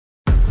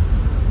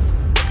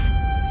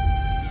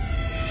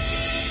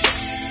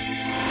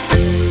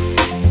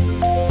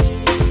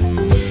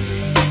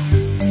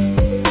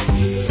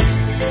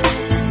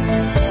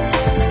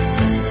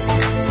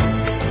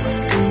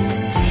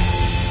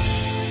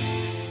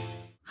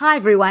Hi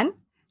everyone.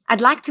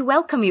 I'd like to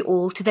welcome you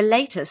all to the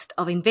latest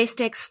of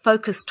Investec's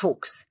Focus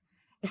Talks,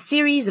 a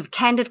series of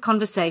candid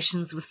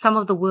conversations with some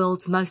of the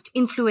world's most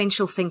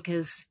influential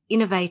thinkers,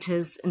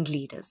 innovators and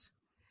leaders.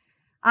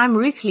 I'm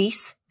Ruth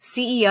Lees,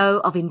 CEO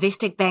of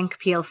Investec Bank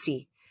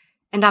PLC,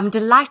 and I'm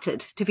delighted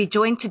to be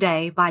joined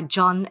today by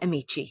John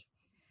Amaechi.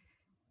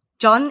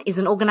 John is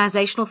an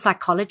organizational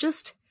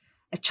psychologist,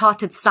 a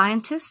chartered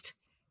scientist,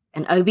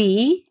 an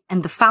OBE,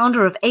 and the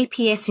founder of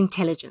APS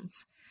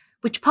Intelligence,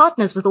 which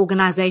partners with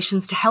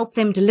organizations to help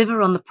them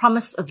deliver on the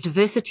promise of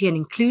diversity and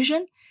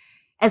inclusion,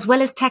 as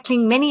well as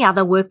tackling many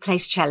other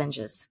workplace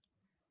challenges.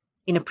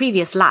 In a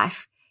previous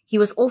life, he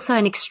was also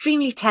an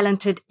extremely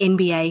talented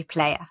NBA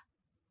player.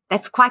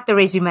 That's quite the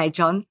resume,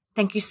 John.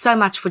 Thank you so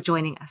much for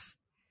joining us.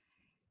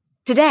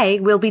 Today,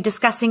 we'll be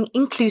discussing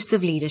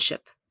inclusive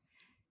leadership.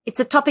 It's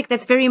a topic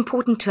that's very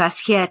important to us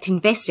here at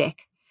Investec.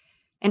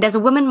 And as a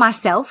woman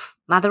myself,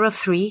 mother of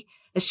 3,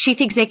 as chief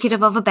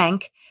executive of a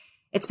bank,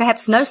 it's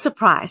perhaps no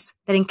surprise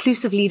that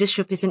inclusive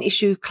leadership is an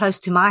issue close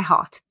to my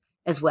heart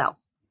as well.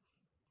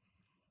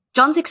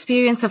 John's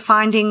experience of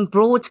finding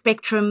broad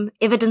spectrum,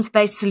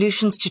 evidence-based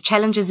solutions to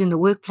challenges in the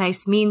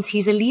workplace means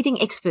he's a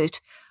leading expert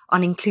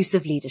on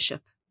inclusive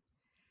leadership.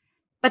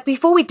 But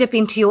before we dip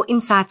into your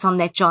insights on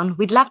that, John,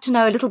 we'd love to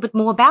know a little bit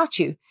more about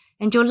you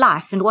and your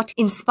life and what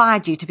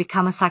inspired you to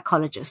become a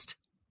psychologist.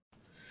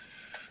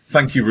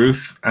 Thank you,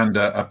 Ruth, and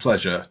a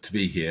pleasure to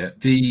be here.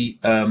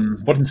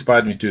 What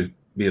inspired me to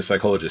be a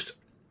psychologist?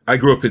 I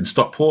grew up in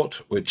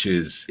Stockport, which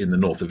is in the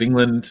north of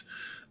England.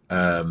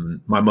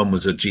 My mum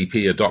was a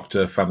GP, a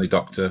doctor, family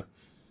doctor.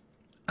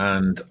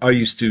 And I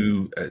used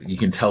to, you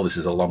can tell this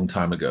is a long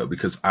time ago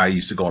because I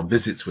used to go on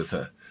visits with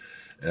her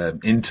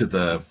into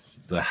the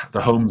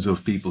homes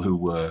of people who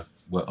were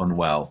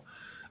unwell.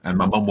 And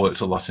my mum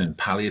worked a lot in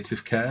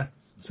palliative care,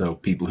 so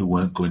people who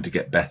weren't going to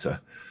get better.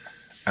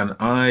 And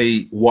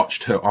I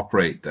watched her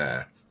operate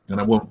there.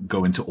 And I won't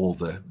go into all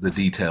the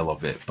detail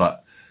of it,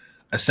 but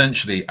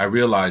essentially, I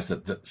realized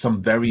that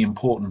some very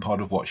important part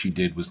of what she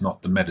did was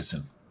not the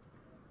medicine.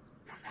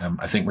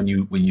 I think when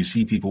you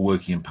see people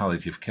working in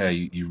palliative care,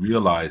 you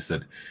realize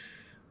that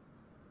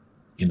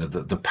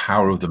the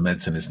power of the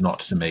medicine is not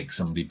to make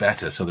somebody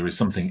better. So there is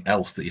something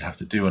else that you have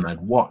to do. And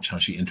I'd watch how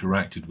she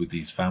interacted with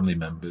these family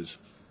members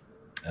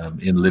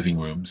in living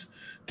rooms,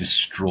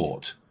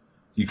 distraught.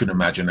 You can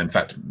imagine. In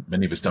fact,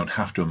 many of us don't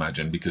have to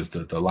imagine because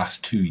the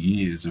last 2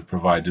 years have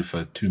provided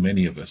for too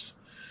many of us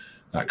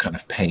that kind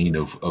of pain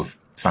of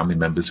family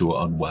members who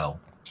are unwell.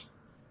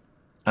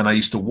 And I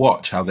used to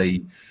watch how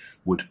they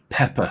would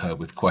pepper her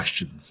with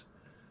questions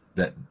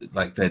that,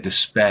 like, their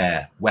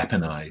despair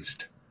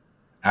weaponized.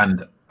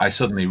 And I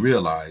suddenly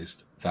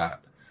realized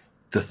that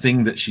the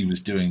thing that she was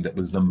doing that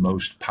was the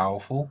most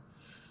powerful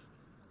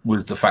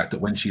was the fact that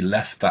when she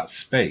left that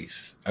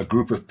space, a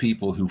group of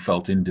people who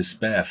felt in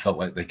despair felt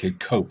like they could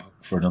cope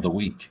for another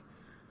week.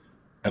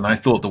 And I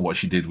thought that what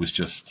she did was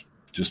just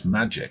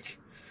magic.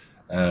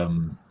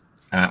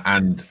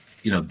 And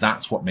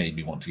that's what made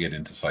me want to get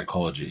into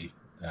psychology.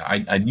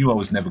 I knew I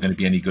was never going to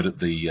be any good at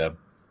the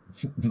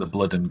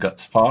blood and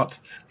guts part.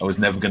 I was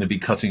never going to be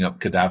cutting up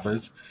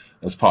cadavers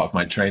as part of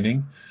my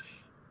training.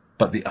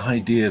 But the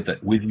idea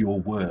that with your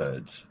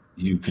words,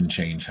 you can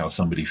change how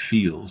somebody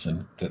feels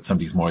and that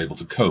somebody's more able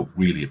to cope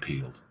really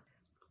appealed.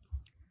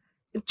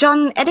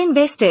 John, at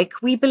Investec,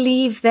 we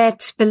believe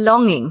that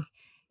belonging,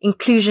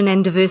 inclusion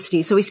and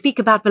diversity. So we speak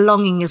about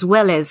belonging as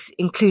well as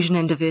inclusion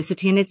and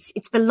diversity. And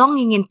it's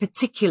belonging in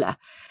particular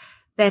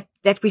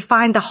that we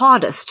find the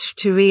hardest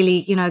to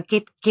really,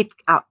 get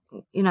out,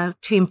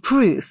 to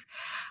improve.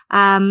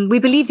 We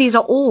believe these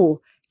are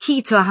all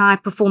key to a high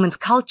performance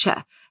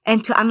culture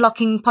and to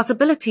unlocking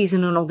possibilities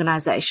in an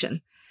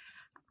organization.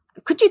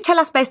 Could you tell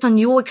us, based on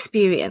your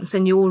experience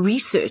and your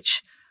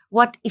research,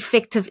 what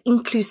effective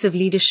inclusive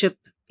leadership,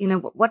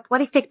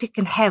 what effect it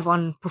can have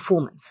on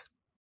performance?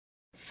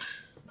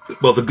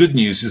 Well, the good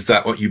news is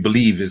that what you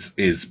believe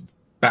is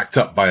backed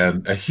up by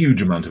a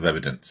huge amount of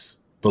evidence.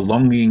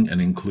 Belonging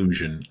and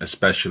inclusion,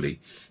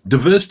 especially.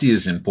 Diversity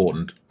is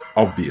important,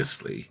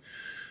 obviously.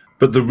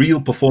 But the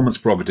real performance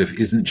prerogative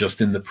isn't just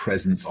in the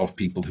presence of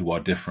people who are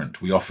different.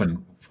 We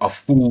often are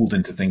fooled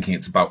into thinking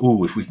it's about,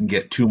 if we can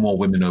get 2 more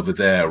women over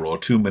there, or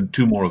two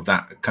more of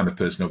that kind of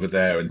person over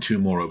there, and 2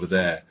 more over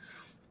there.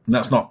 And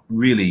that's not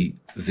really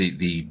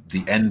the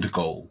end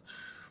goal.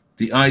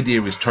 The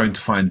idea is trying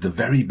to find the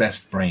very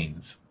best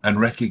brains and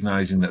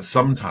recognizing that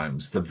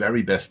sometimes the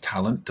very best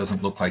talent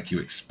doesn't look like you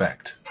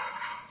expect,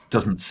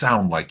 doesn't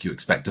sound like you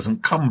expect,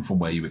 doesn't come from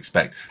where you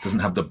expect,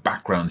 doesn't have the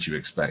backgrounds you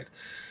expect.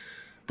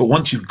 But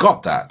once you've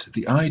got that,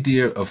 the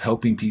idea of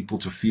helping people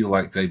to feel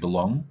like they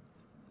belong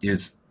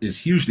is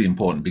hugely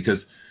important,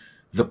 because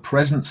the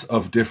presence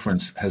of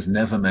difference has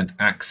never meant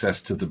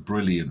access to the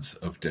brilliance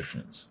of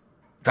difference.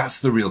 That's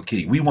the real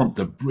key. We want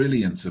the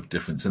brilliance of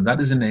difference, and that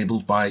is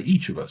enabled by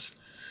each of us.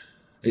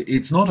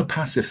 It's not a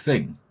passive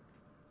thing.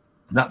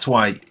 That's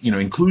why,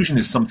 inclusion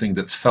is something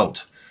that's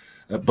felt.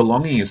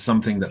 Belonging is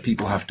something that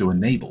people have to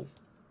enable.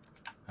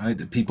 right?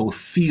 That people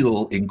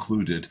feel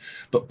included.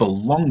 But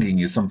belonging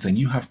is something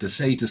you have to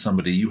say to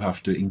somebody. You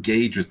have to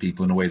engage with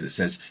people in a way that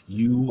says,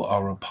 you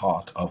are a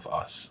part of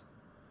us.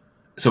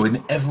 So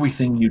in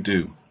everything you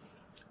do,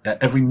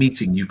 every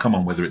meeting you come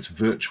on, whether it's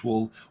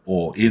virtual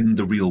or in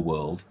the real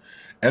world,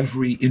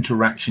 every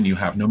interaction you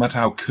have, no matter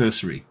how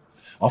cursory,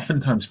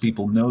 oftentimes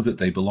people know that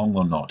they belong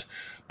or not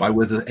by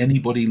whether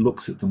anybody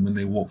looks at them when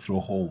they walk through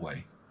a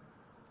hallway.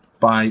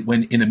 By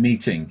when in a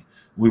meeting,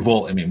 we're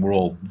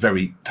all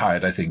very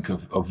tired, I think,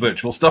 of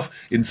virtual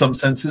stuff in some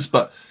senses,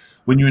 but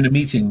when you're in a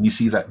meeting, you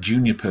see that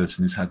junior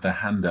person who's had their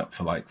hand up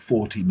for like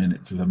 40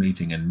 minutes of a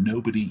meeting and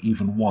nobody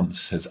even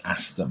once has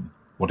asked them,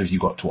 what have you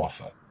got to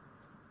offer?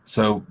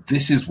 So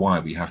this is why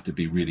we have to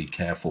be really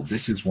careful.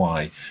 This is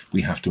why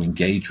we have to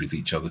engage with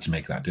each other to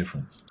make that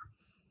difference.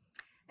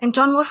 And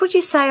John, what would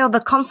you say are the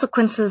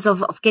consequences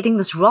of getting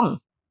this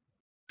wrong?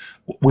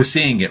 We're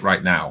seeing it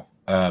right now.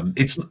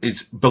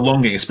 It's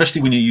belonging,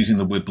 especially when you're using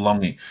the word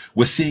belonging.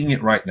 We're seeing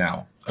it right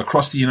now.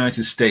 Across the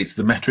United States,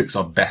 the metrics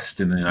are best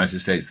in the United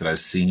States that I've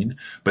seen,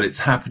 but it's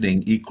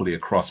happening equally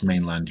across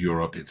mainland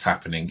Europe. It's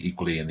happening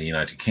equally in the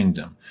United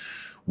Kingdom.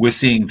 We're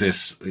seeing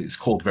this, it's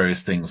called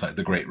various things like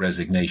the Great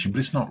Resignation, but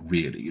it's not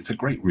really. It's a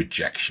great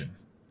rejection.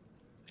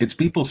 It's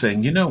people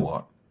saying, you know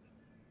what?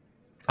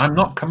 I'm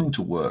not coming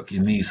to work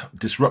in these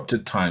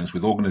disrupted times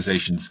with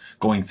organizations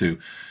going through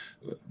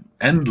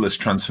endless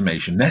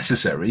transformation,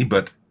 necessary,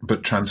 but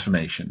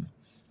transformation.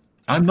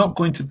 I'm not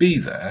going to be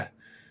there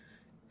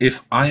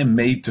if I am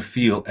made to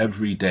feel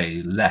every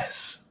day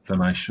less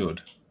than I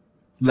should,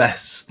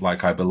 less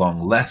like I belong,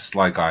 less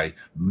like I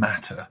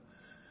matter.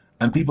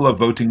 And people are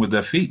voting with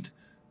their feet.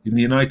 In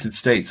the United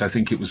States, I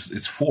think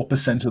it's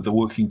 4% of the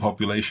working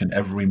population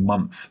every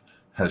month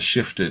has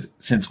shifted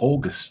since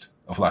August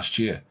of last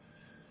year.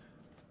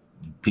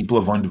 People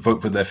are going to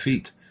vote with their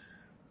feet.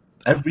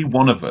 Every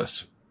one of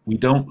us, we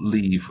don't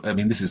leave,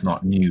 this is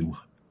not new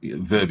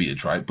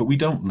verbiage, right? But we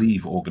don't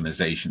leave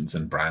organizations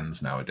and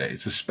brands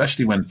nowadays,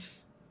 especially when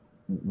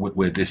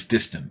we're this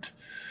distant.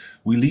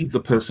 We leave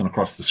the person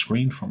across the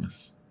screen from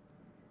us.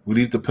 We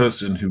leave the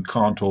person who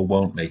can't or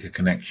won't make a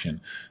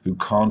connection, the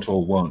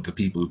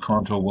people who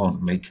can't or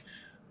won't make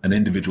an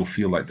individual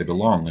feel like they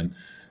belong, and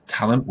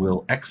talent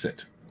will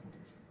exit.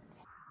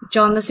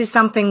 John, this is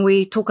something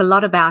we talk a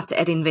lot about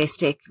at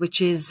Investec, which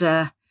is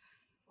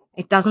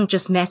it doesn't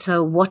just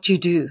matter what you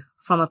do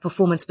from a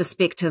performance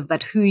perspective,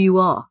 but who you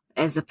are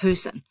as a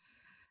person.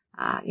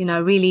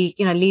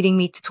 Leading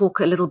me to talk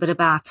a little bit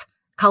about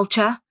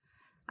culture.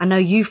 I know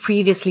you've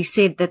previously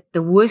said that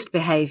the worst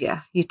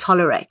behavior you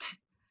tolerate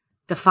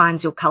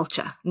defines your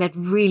culture. And that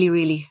really,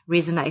 really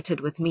resonated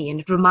with me. And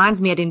it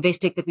reminds me at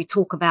Investec that we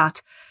talk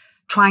about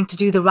trying to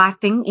do the right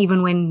thing,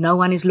 even when no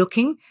one is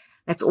looking.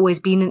 That's always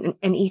been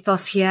an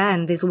ethos here.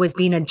 And there's always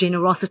been a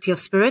generosity of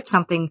spirit,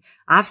 something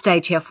I've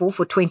stayed here for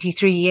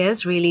 23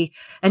 years, really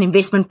an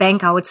investment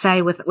bank, I would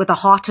say, with a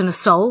heart and a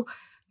soul.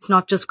 It's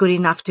not just good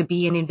enough to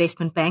be an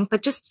investment bank,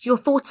 but just your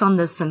thoughts on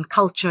this and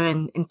culture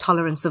and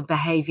intolerance of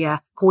behavior,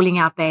 calling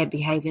out bad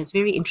behaviors.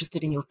 Very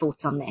interested in your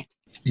thoughts on that.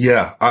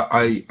 Yeah,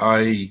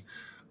 I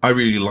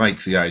really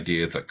like the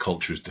idea that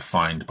culture is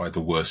defined by the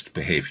worst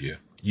behavior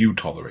you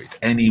tolerate.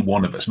 Any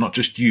one of us, not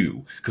just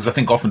you, because I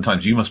think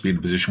oftentimes you must be in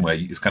a position where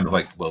it's kind of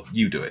like, well,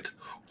 you do it,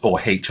 or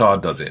HR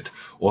does it,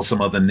 or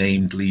some other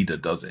named leader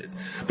does it.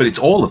 But it's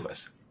all of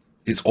us.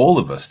 It's all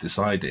of us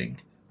deciding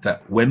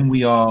that when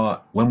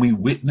we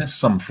witness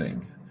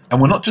something,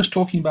 and we're not just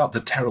talking about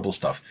the terrible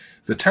stuff.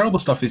 The terrible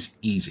stuff is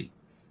easy.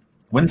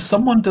 When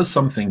someone does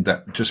something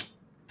that just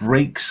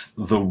breaks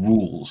the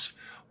rules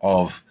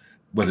of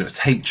whether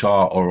it's HR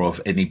or of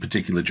any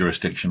particular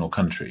jurisdiction or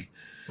country,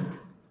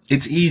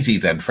 it's easy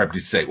then for everybody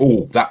to say,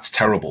 oh, that's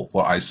terrible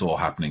what I saw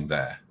happening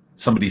there.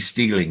 Somebody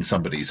stealing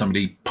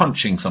somebody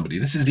punching somebody.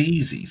 This is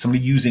easy.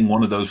 Somebody using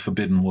one of those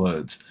forbidden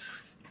words.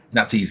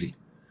 That's easy.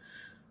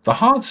 The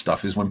hard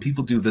stuff is when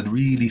people do the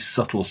really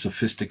subtle,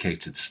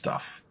 sophisticated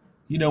stuff.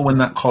 You know, when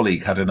that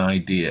colleague had an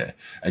idea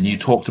and you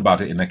talked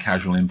about it in a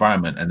casual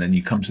environment, and then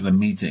you come to the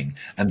meeting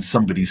and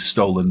somebody's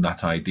stolen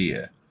that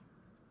idea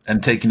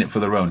and taken it for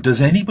their own.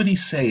 Does anybody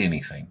say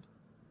anything?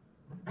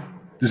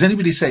 Does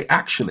anybody say,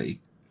 actually,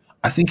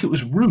 I think it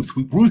was Ruth.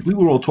 We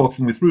were all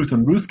talking with Ruth,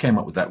 and Ruth came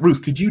up with that.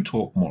 Ruth, could you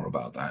talk more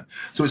about that?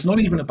 So it's not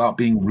even about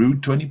being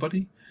rude to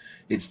anybody.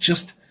 It's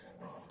just,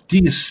 do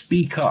you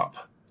speak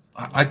up?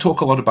 I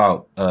talk a lot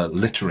about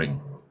littering,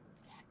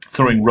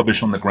 throwing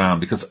rubbish on the ground,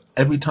 because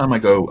every time I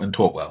go and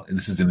talk, well,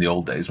 this is in the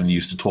old days when you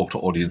used to talk to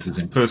audiences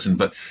in person,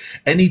 but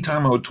any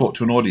time I would talk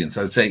to an audience,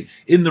 I'd say,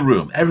 in the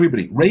room,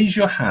 everybody, raise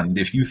your hand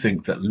if you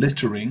think that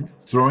littering,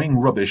 throwing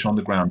rubbish on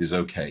the ground is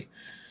okay.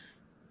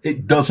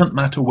 It doesn't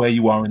matter where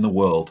you are in the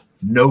world.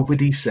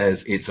 Nobody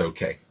says it's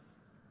okay.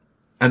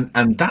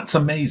 And that's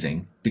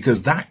amazing,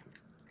 because that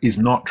is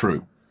not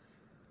true.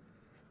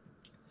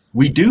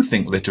 We do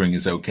think littering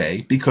is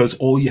okay because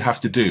all you have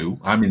to do,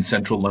 I'm in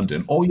central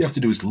London, all you have to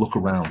do is look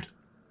around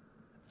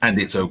and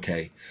it's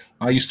okay.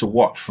 I used to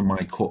watch from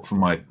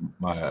my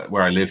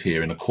where I live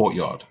here in a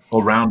courtyard.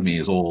 Around me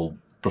is all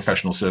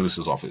professional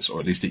services office, or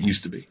at least it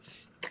used to be.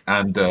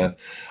 And I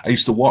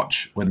used to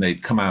watch when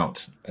they'd come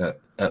out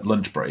at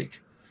lunch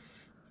break,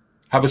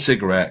 have a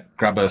cigarette,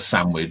 grab a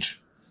sandwich,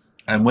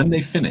 and when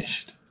they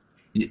finished,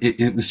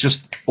 it was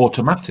just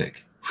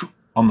automatic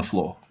on the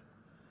floor.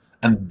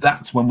 And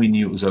that's when we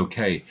knew it was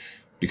okay,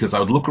 because I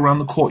would look around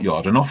the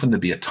courtyard and often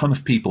there'd be a ton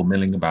of people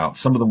milling about,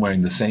 some of them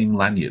wearing the same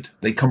lanyard.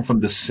 They come from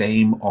the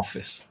same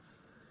office,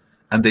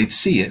 and they'd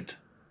see it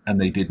and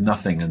they did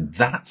nothing. And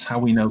that's how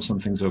we know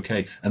something's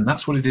okay. And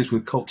that's what it is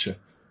with culture.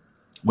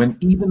 When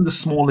even the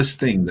smallest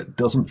thing that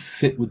doesn't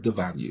fit with the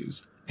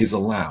values is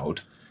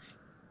allowed,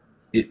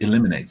 it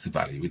eliminates the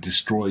value, it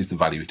destroys the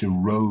value, it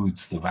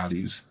erodes the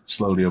values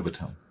slowly over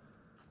time.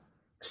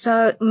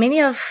 So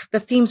many of the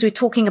themes we're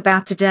talking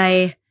about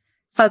today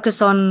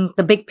focus on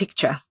the big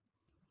picture.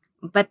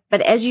 But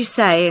as you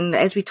say, and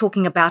as we're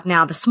talking about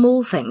now, the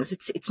small things,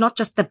 it's not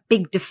just the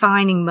big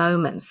defining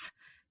moments.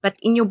 But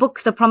in your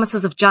book, The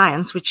Promises of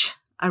Giants, which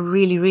I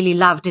really, really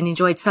loved and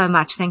enjoyed so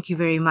much, thank you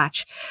very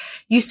much,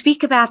 you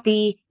speak about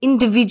the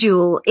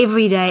individual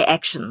everyday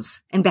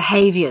actions and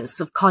behaviors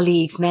of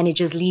colleagues,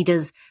 managers,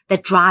 leaders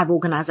that drive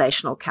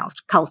organizational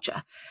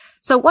culture.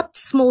 So what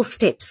small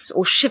steps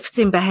or shifts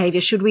in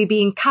behavior should we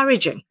be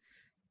encouraging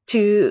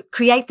to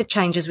create the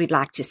changes we'd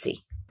like to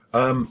see?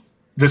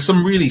 There's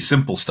some really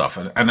simple stuff,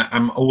 and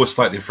I'm always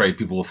slightly afraid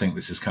people will think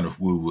this is kind of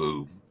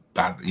woo-woo,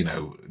 bad,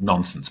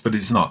 nonsense, but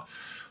it's not.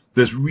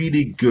 There's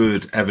really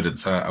good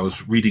evidence. I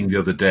was reading the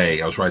other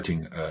day, I was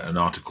writing an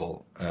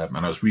article, and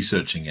I was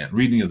researching it,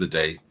 reading the other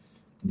day,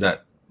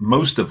 that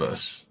most of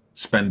us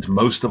spend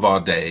most of our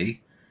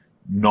day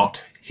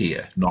not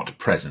here, not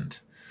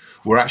present.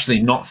 We're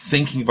actually not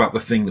thinking about the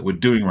thing that we're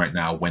doing right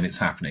now when it's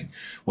happening.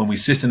 When we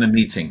sit in a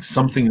meeting,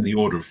 something in the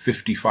order of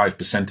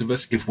 55% of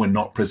us, if we're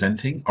not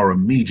presenting, are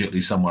immediately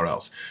somewhere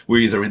else.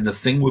 We're either in the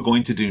thing we're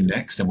going to do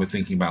next and we're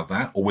thinking about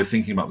that, or we're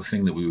thinking about the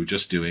thing that we were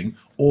just doing,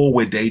 or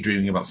we're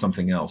daydreaming about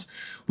something else.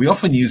 We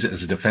often use it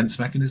as a defense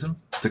mechanism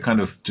to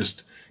kind of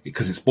just,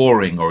 because it's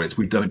boring, or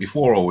we've done it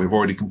before, or we've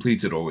already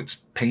completed, or it's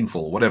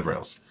painful, or whatever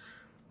else.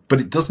 But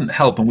it doesn't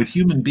help. And with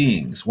human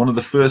beings, one of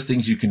the first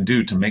things you can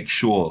do to make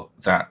sure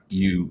that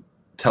you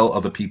tell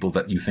other people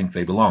that you think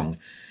they belong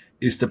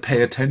is to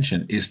pay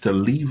attention, is to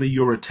lever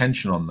your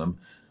attention on them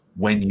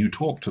when you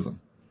talk to them.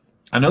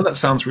 I know that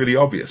sounds really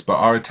obvious, but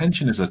our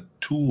attention is a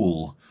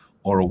tool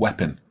or a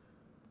weapon.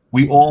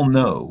 We all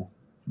know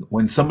that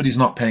when somebody's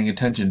not paying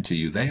attention to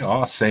you, they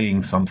are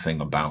saying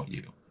something about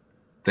you.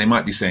 They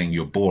might be saying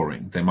you're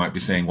boring. They might be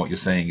saying what you're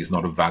saying is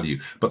not of value,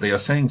 but they are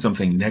saying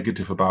something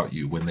negative about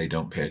you when they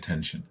don't pay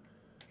attention.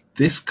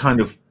 This kind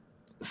of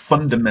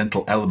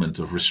fundamental element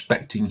of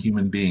respecting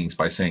human beings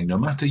by saying no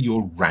matter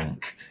your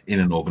rank in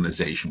an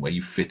organization where you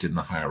fit in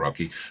the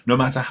hierarchy, no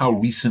matter how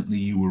recently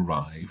you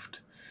arrived,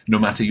 no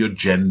matter your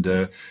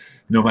gender,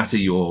 no matter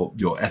your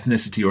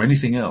ethnicity or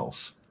anything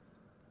else,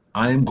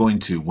 I am going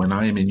to, when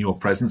I am in your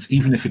presence,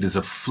 even if it is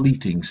a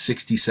fleeting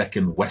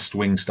 60-second West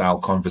Wing style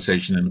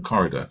conversation in the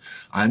corridor,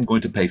 I'm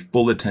going to pay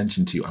full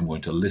attention to you. I'm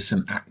going to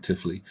listen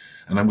actively,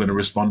 and I'm going to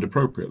respond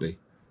appropriately.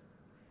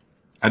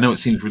 I know it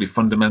seems really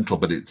fundamental,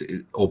 but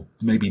or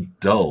maybe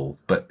dull,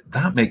 but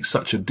that makes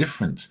such a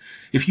difference.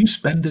 If you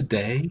spend a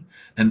day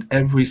and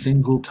every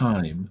single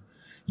time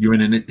you're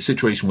in a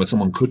situation where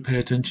someone could pay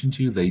attention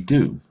to you, they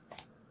do,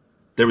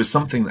 there is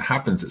something that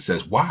happens that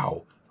says,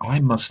 wow, I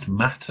must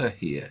matter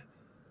here.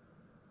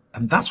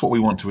 And that's what we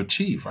want to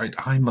achieve, right?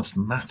 I must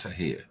matter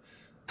here.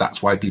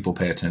 That's why people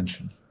pay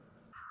attention.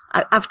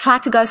 I've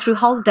tried to go through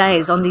whole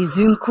days on these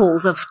Zoom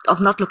calls of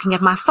not looking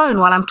at my phone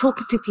while I'm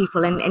talking to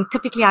people. And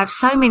typically I have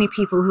so many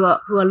people who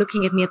are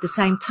looking at me at the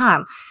same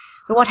time.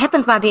 But what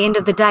happens by the end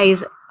of the day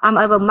is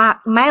my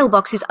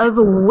mailbox is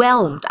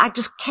overwhelmed. I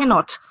just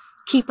cannot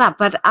keep up.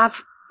 But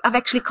I've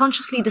actually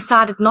consciously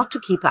decided not to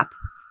keep up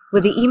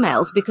with the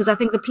emails, because I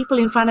think the people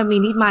in front of me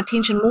need my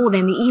attention more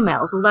than the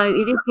emails, although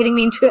it is getting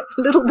me into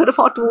a little bit of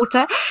hot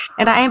water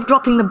and I am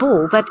dropping the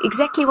ball. But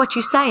exactly what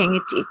you're saying,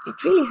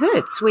 it really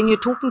hurts when you're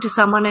talking to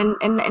someone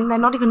and they're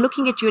not even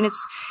looking at you, and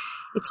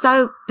it's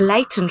so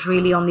blatant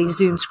really on these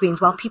Zoom screens.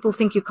 While people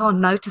think you can't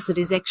notice, it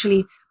is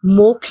actually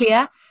more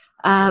clear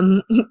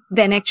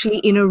than actually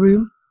in a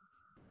room.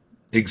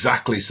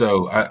 Exactly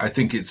so. I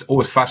think it's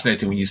always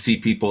fascinating when you see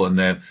people and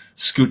they're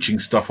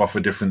scooching stuff off a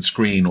different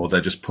screen, or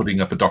they're just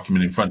putting up a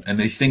document in front, and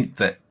they think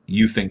that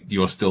you think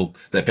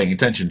they're paying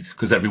attention,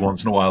 because every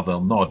once in a while they'll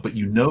nod, but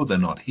you know they're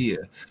not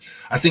here.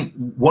 I think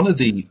one of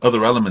the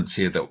other elements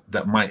here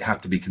that might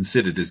have to be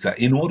considered is that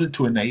in order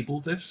to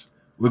enable this,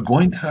 we're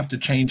going to have to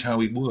change how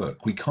we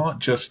work. We can't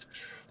just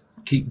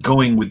keep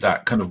going with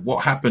that kind of,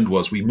 what happened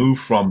was we moved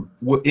from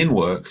in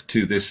work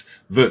to this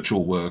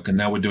virtual work, and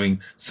now we're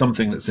doing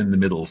something that's in the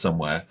middle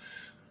somewhere,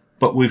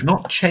 but we've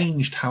not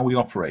changed how we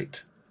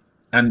operate.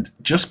 And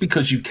just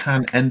because you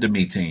can end a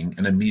meeting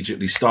and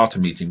immediately start a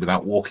meeting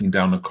without walking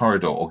down a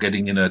corridor or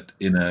getting in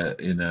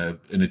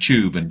a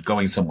tube and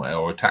going somewhere,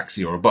 or a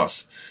taxi or a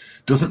bus,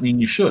 doesn't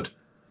mean you should.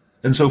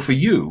 And so for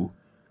you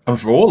and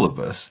for all of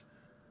us,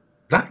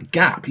 that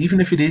gap,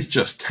 even if it is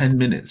just 10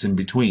 minutes in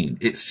between,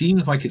 it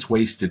seems like it's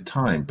wasted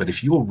time. But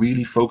if you're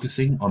really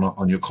focusing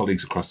on your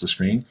colleagues across the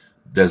screen,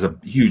 there's a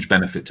huge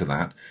benefit to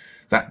that.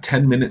 That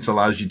 10 minutes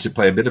allows you to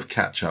play a bit of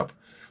catch up,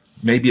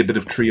 maybe a bit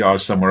of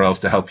triage somewhere else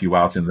to help you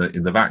out in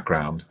the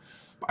background.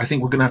 I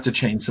think we're going to have to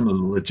change some of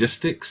the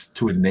logistics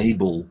to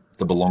enable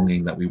the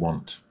belonging that we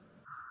want.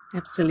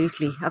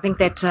 Absolutely. I think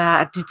that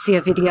I did see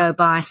a video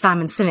by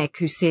Simon Sinek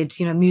who said,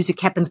 music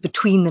happens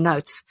between the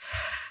notes.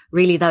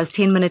 Really, those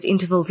 10-minute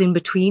intervals in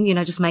between,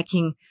 just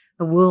making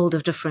a world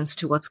of difference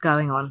to what's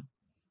going on.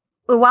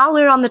 Well, while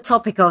we're on the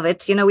topic of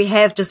it, we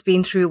have just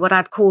been through what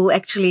I'd call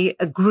actually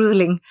a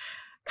grueling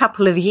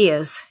couple of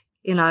years.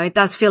 It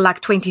does feel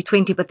like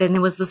 2020, but then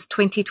there was this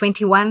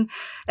 2021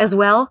 as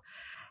well.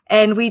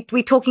 And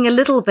we're talking a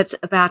little bit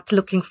about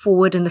looking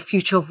forward and the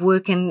future of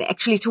work. And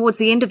actually, towards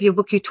the end of your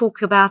book, you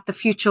talk about the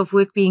future of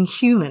work being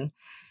human.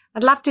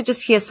 I'd love to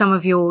just hear some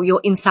of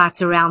your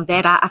insights around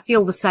that. I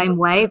feel the same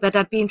way, but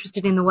I'd be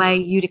interested in the way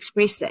you'd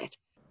express that.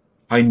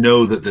 I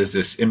know that there's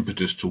this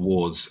impetus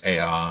towards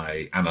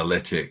AI,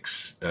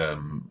 analytics,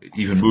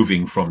 even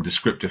moving from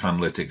descriptive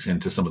analytics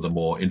into some of the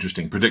more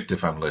interesting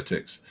predictive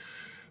analytics.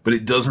 But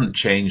it doesn't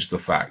change the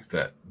fact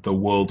that the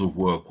world of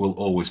work will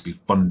always be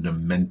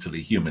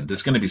fundamentally human.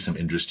 There's going to be some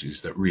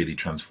industries that really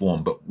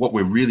transform, but what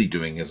we're really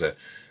doing as a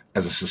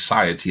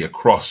society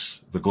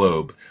across the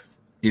globe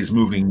is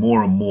moving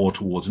more and more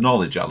towards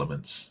knowledge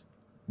elements,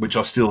 which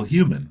are still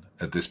human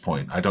at this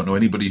point. I don't know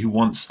anybody who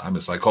wants, I'm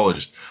a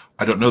psychologist,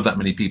 I don't know that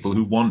many people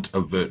who want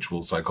a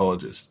virtual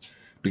psychologist,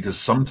 because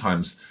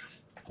sometimes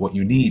what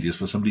you need is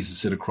for somebody to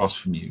sit across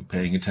from you,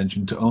 paying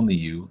attention to only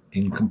you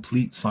in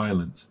complete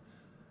silence.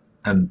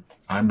 And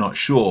I'm not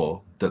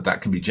sure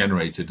that can be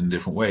generated in a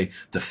different way.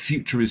 The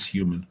future is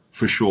human,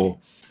 for sure.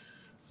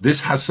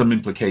 This has some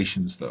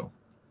implications, though.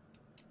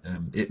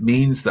 It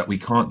means that we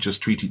can't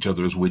just treat each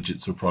other as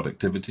widgets of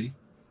productivity.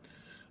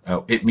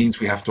 It means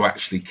we have to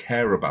actually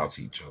care about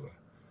each other.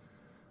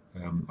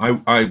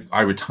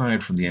 I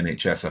retired from the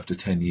NHS after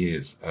 10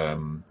 years. I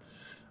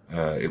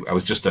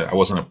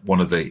wasn't one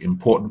of the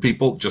important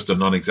people, just a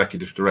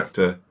non-executive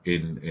director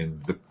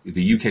in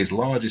the UK's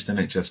largest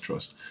NHS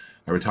trust.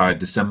 I retired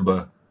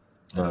December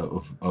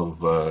of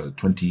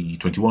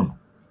 2021.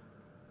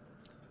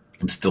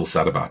 I'm still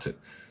sad about it.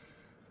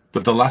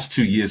 But the last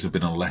 2 years have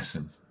been a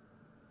lesson.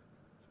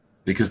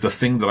 Because the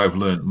thing that I've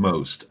learned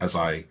most as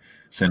I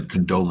sent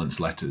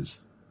condolence letters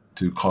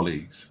to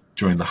colleagues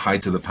during the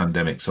height of the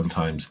pandemic,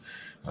 sometimes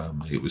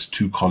it was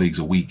 2 colleagues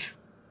a week,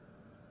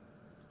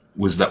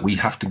 was that we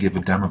have to give a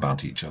damn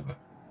about each other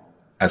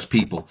as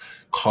people.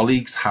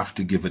 Colleagues have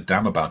to give a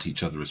damn about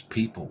each other as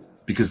people,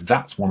 because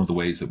that's one of the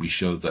ways that we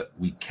show that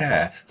we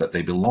care, that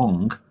they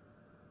belong,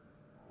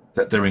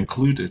 that they're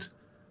included.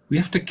 We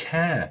have to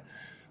care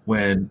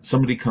when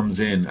somebody comes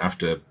in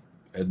after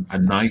a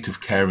night of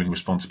caring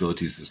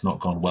responsibilities that's not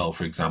gone well,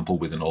 for example,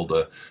 with an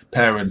older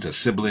parent, a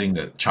sibling,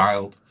 a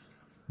child.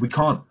 We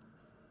can't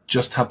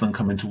just have them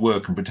come into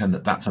work and pretend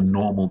that that's a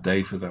normal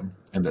day for them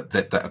and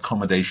that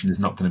accommodation is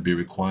not going to be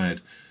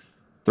required.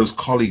 Those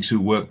colleagues who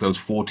work those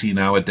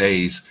 14-hour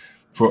days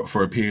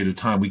for a period of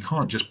time, we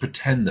can't just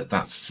pretend that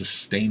that's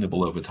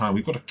sustainable over time.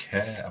 We've got to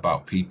care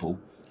about people.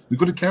 We've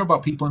got to care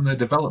about people and their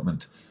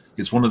development.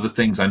 It's one of the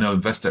things I know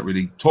Investec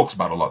really talks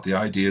about a lot, the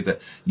idea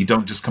that you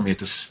don't just come here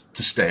to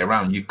stay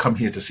around. You come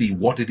here to see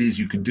what it is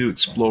you can do,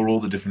 explore all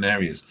the different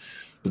areas.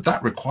 But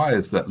that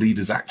requires that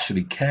leaders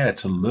actually care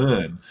to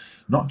learn,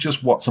 not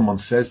just what someone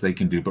says they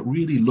can do, but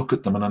really look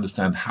at them and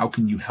understand how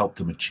can you help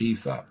them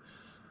achieve that.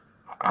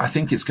 I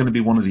think it's going to be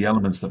one of the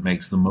elements that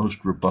makes the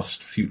most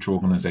robust future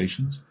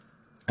organizations.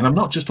 And I'm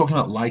not just talking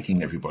about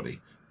liking everybody.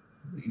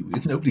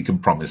 Nobody can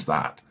promise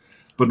that.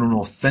 But an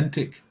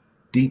authentic,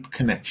 deep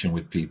connection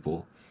with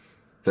people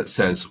that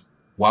says,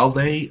 while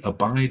they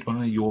abide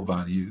by your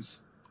values,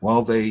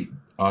 while they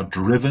are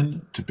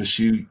driven to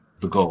pursue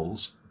the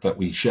goals that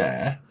we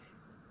share,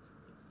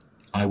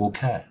 I will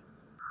care.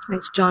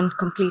 Thanks, John.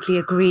 Completely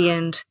agree.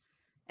 And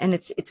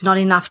it's not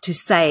enough to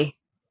say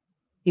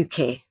you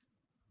care.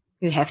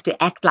 You have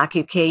to act like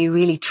you care. You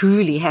really,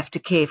 truly have to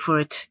care for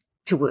it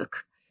to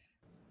work.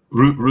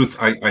 Ruth,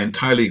 I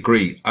entirely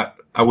agree.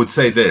 I would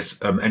say this,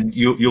 and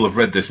you'll have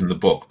read this in the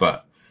book,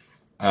 but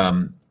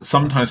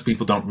sometimes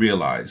people don't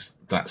realize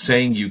that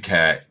saying you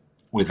care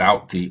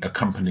without the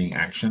accompanying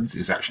actions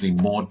is actually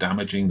more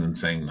damaging than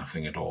saying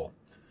nothing at all.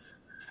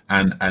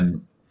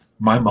 And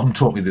my mom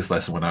taught me this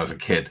lesson when I was a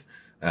kid.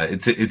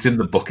 It's in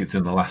the book. It's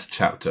in the last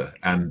chapter.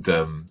 And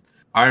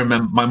I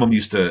remember my mom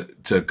used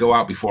to go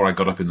out before I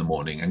got up in the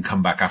morning and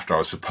come back after I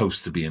was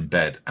supposed to be in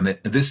bed. And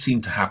this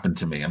seemed to happen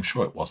to me. I'm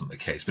sure it wasn't the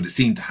case, but it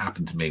seemed to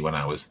happen to me when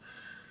I was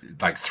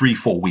like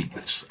 3-4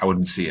 weeks. I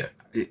wouldn't see it.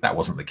 That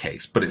wasn't the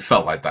case, but it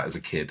felt like that as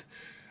a kid.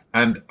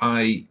 And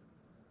I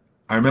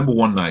remember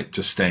one night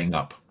just staying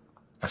up.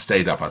 I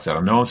stayed up. I said,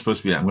 I know I'm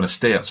supposed to be, I'm going to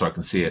stay up so I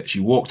can see it. She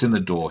walked in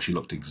the door. She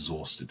looked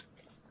exhausted.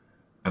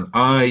 And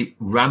I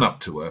ran up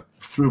to her,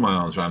 threw my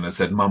arms around her and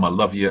said, Mom, I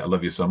love you. I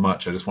love you so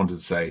much. I just wanted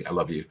to say, I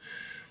love you.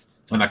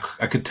 And I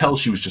could tell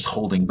she was just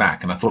holding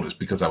back. And I thought it was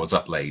because I was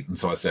up late. And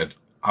so I said,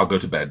 I'll go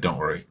to bed, don't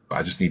worry, but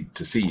I just need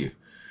to see you.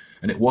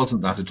 And it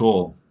wasn't that at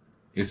all.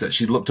 It's that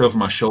she looked over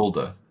my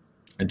shoulder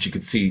and she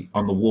could see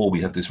on the wall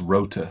we had this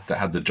rota that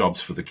had the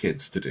jobs for the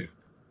kids to do.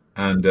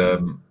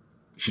 And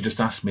she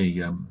just asked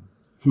me,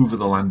 hoover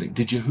the landing.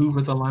 Did you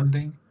hoover the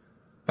landing?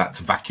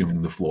 That's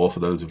vacuuming the floor for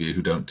those of you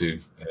who don't do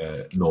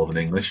Northern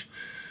English.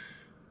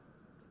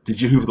 Did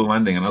you hoover the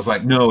landing? And I was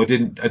like, no, I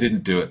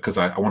didn't do it because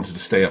I wanted to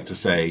stay up to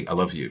say, I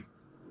love you.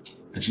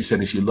 And she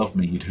said, if you loved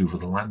me, you'd hoover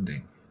the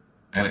landing.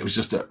 And it was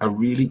just a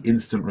really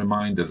instant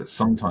reminder that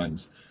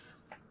sometimes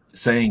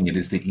saying it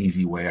is the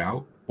easy way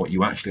out. What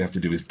you actually have to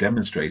do is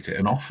demonstrate it.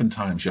 And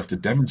oftentimes you have to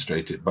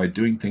demonstrate it by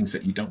doing things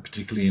that you don't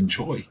particularly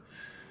enjoy.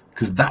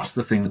 Because that's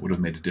the thing that would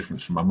have made a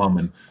difference for my mum.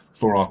 And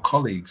for our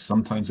colleagues,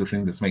 sometimes the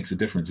thing that makes a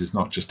difference is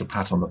not just a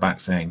pat on the back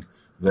saying,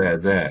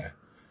 there.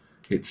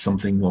 It's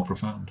something more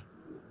profound.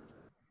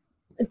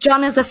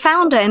 John, as a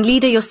founder and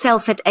leader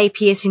yourself at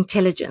APS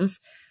Intelligence,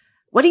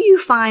 what do you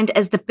find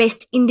as the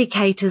best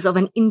indicators of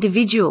an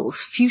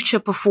individual's future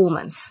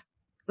performance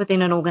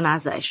within an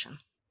organization?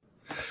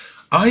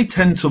 I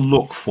tend to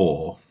look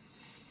for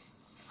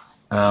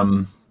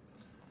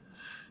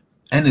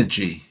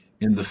energy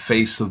in the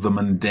face of the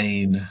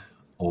mundane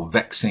or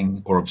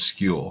vexing or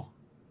obscure.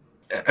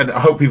 And I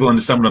hope people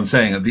understand what I'm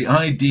saying. The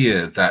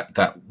idea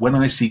that when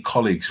I see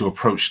colleagues who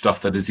approach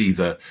stuff that is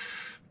either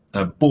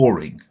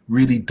boring,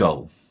 really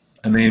dull,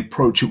 and they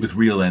approach it with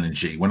real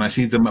energy, when I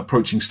see them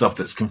approaching stuff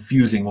that's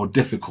confusing or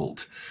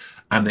difficult,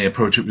 and they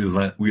approach it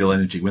with real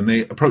energy, when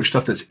they approach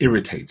stuff that's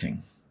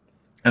irritating,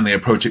 and they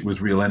approach it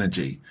with real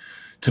energy,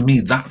 to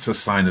me, that's a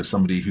sign of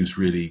somebody who's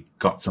really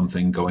got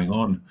something going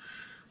on.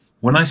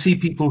 When I see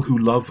people who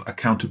love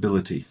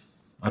accountability,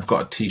 I've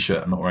got a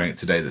t-shirt, I'm not wearing it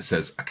today, that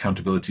says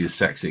accountability is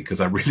sexy,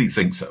 because I really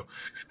think so.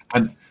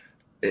 And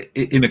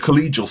in a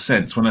collegial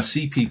sense, when I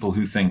see people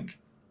who think,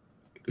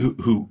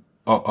 who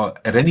are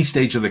at any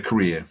stage of their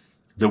career,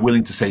 they're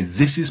willing to say,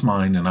 this is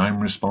mine and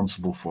I'm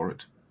responsible for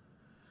it.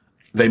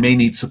 They may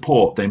need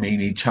support, they may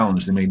need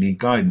challenge, they may need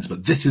guidance,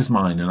 but this is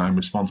mine and I'm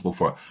responsible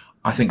for it.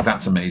 I think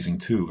that's amazing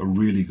too, a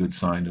really good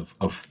sign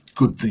of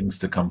good things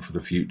to come for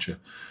the future.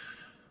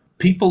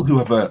 People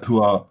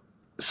who are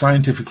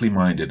scientifically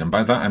minded, and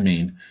by that I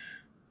mean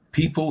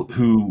people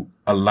who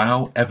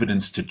allow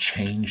evidence to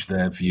change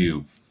their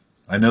view.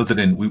 I know that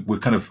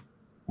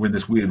we're in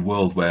this weird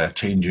world where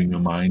changing your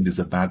mind is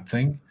a bad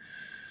thing,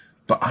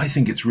 but I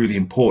think it's really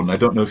important. I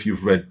don't know if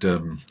you've read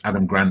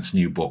Adam Grant's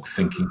new book,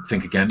 Think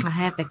Again. I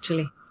have,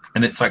 actually.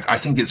 And it's like, I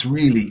think it's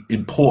really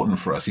important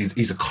for us.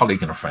 He's a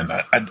colleague and a friend.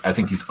 I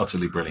think he's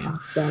utterly brilliant.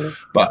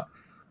 But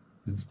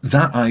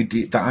that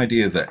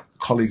idea that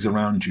colleagues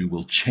around you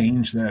will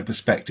change their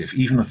perspective,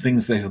 even the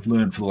things they have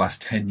learned for the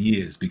last 10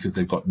 years because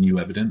they've got new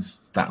evidence,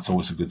 that's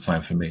always a good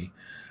sign for me.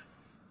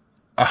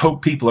 I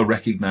hope people are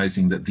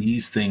recognizing that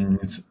these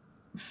things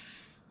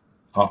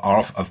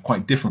are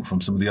quite different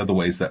from some of the other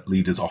ways that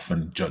leaders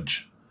often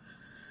judge.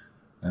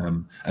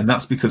 And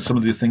that's because some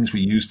of the things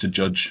we use to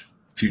judge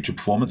future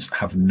performance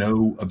have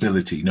no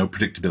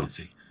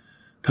predictability.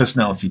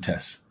 Personality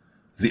tests.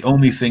 The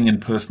only thing in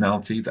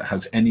personality that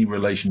has any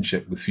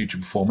relationship with future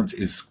performance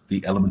is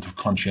the element of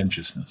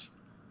conscientiousness.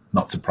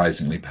 Not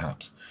surprisingly,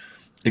 perhaps.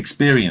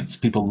 Experience.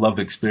 People love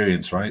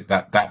experience, right?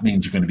 That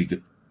means you're going to be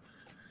good.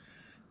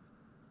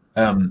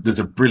 There's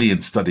a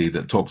brilliant study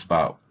that talks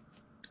about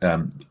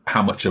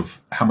how much of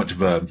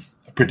a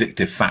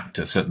predictive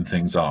factor certain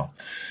things are.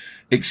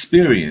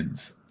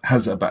 Experience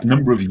has about a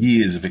number of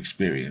years of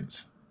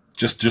experience,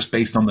 just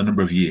based on the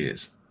number of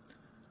years.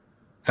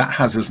 That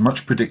has as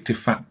much predictive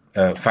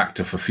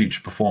factor for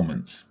future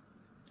performance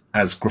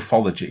as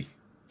graphology,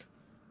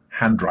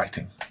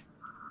 handwriting.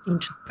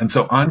 And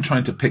so I'm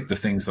trying to pick the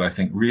things that I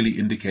think really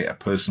indicate a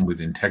person with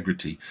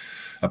integrity,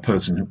 a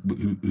person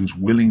who's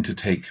willing to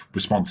take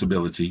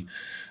responsibility,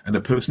 and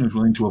a person who's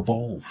willing to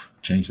evolve,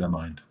 change their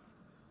mind.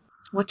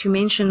 What you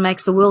mentioned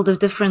makes the world of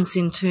difference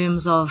in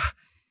terms of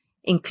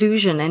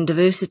inclusion and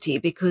diversity,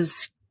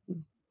 because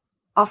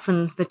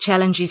often the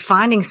challenge is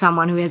finding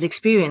someone who has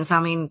experience.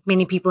 I mean,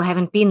 many people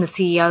haven't been the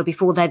CEO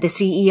before they're the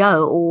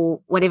CEO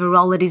or whatever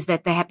role it is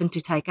that they happen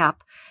to take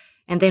up.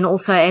 And then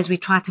also, as we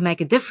try to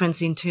make a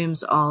difference in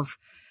terms of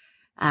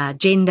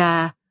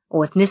gender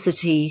or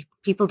ethnicity,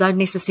 people don't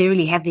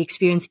necessarily have the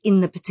experience in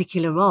the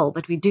particular role,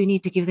 but we do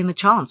need to give them a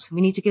chance.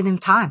 We need to give them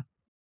time.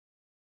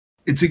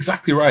 It's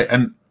exactly right.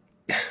 And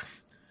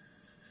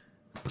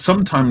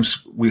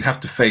sometimes we have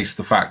to face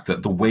the fact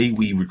that the way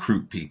we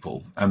recruit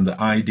people and the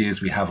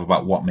ideas we have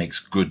about what makes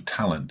good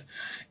talent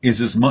is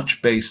as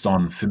much based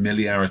on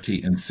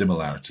familiarity and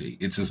similarity.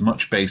 It's as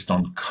much based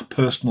on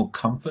personal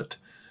comfort,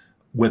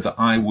 whether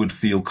I would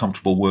feel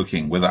comfortable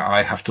working, whether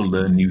I have to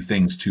learn new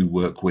things to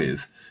work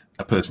with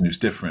a person who's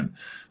different,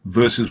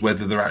 versus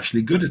whether they're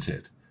actually good at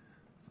it.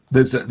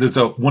 There's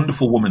a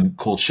wonderful woman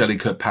called Shelley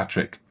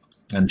Kirkpatrick,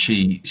 and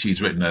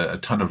she's written a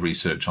ton of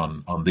research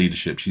on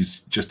leadership.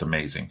 She's just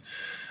amazing.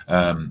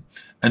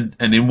 And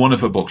in one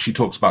of her books, she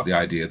talks about the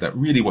idea that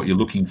really what you're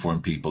looking for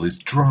in people is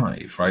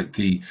drive, right?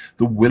 The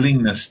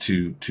willingness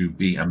to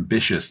be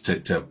ambitious,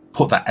 to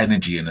put that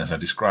energy in, as I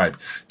described,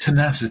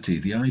 tenacity,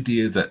 the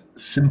idea that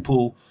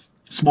small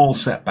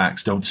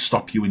setbacks don't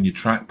stop you in your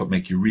track, but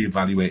make you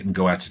reevaluate and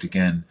go at it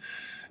again.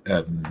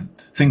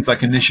 Things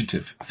like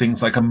initiative,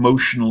 things like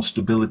emotional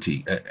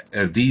stability.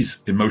 These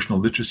emotional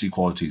literacy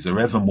qualities are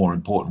ever more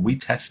important. We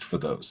test for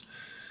those.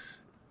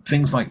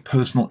 Things like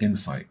personal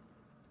insight.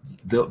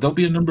 There'll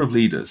be a number of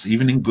leaders,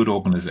 even in good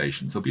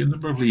organizations, there'll be a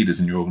number of leaders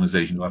in your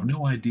organization who have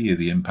no idea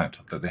the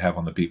impact that they have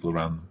on the people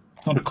around them.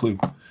 Not a clue.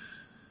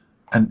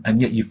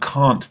 And yet you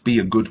can't be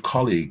a good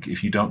colleague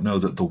if you don't know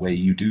that the way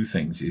you do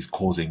things is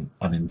causing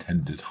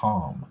unintended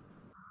harm.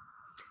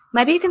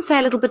 Maybe you can say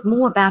a little bit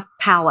more about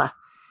power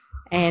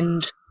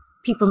and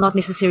people not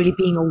necessarily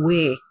being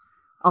aware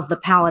of the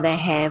power they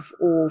have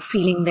or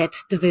feeling that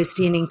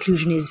diversity and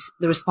inclusion is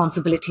the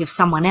responsibility of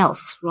someone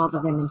else rather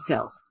than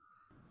themselves.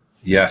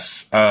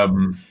 Yes.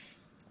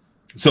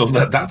 So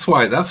that's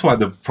why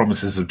the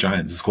Promises of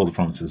Giants is called the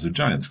Promises of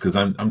Giants, because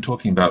I'm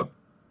talking about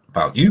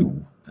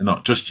you, and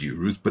not just you,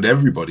 Ruth, but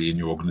everybody in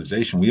your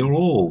organization.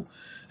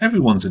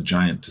 Everyone's a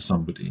giant to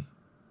somebody.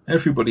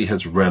 Everybody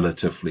has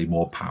relatively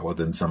more power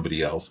than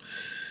somebody else.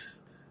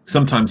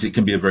 Sometimes it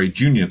can be a very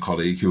junior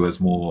colleague who has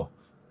more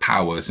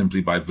power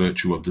simply by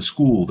virtue of the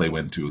school they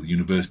went to, or the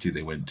university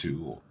they went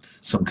to, or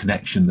some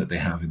connection that they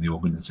have in the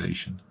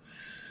organization.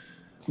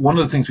 One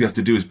of the things we have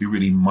to do is be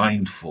really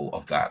mindful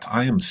of that.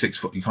 I am 6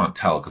 foot. You can't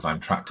tell because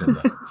I'm trapped in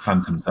the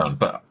phantom zone,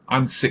 but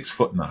I'm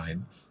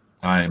 6'9".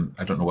 I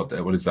don't know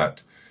what is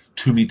that?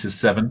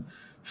 2'7"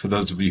 for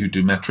those of you who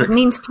do metric. It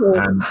means tall.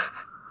 And,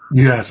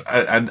 yes,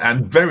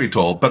 and very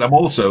tall, but I'm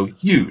also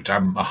huge.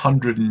 I'm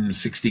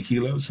 160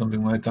 kilos,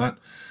 something like that.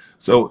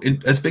 So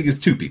as big as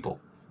two people,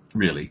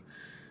 really.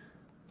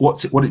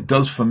 What it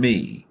does for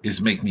me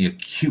is make me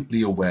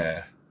acutely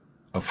aware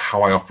of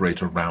how I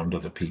operate around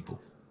other people.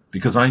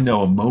 Because I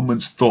know a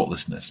moment's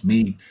thoughtlessness,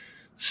 me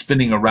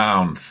spinning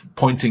around,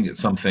 pointing at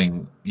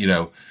something,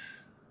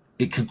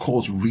 it can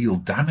cause real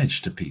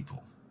damage to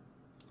people.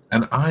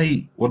 And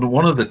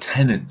one of the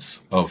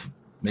tenets of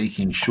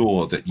making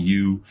sure that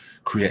you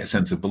create a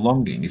sense of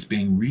belonging is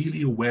being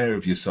really aware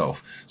of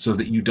yourself so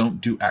that you don't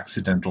do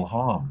accidental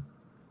harm,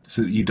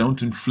 so that you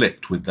don't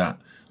inflict with that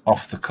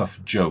off-the-cuff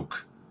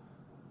joke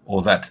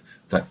or that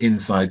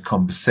inside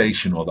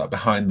conversation or that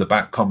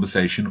behind-the-back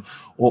conversation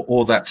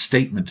or that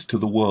statement to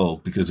the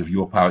world because of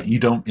your power. You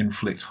don't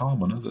inflict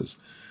harm on others.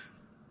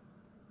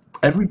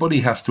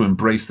 Everybody has to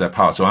embrace their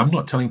power. So I'm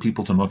not telling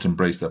people to not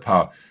embrace their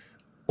power.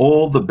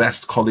 All the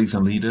best colleagues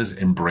and leaders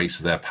embrace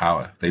their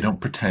power. They don't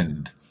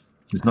pretend.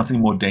 There's nothing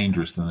more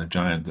dangerous than a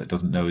giant that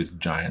doesn't know his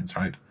giants,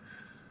 right?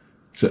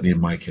 Certainly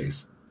in my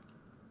case.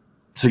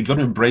 So you've got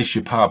to embrace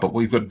your power, but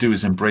what you've got to do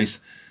is embrace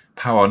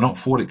power, not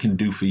for what it can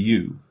do for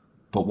you,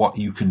 but what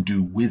you can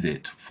do with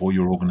it for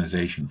your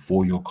organization,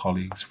 for your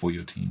colleagues, for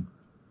your team.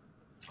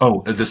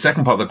 Oh, the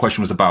second part of the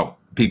question was about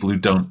people who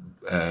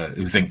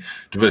who think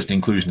diversity and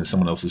inclusion is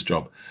someone else's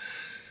job.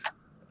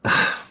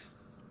 I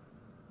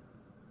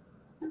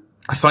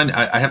find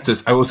I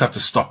always have to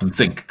stop and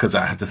think, because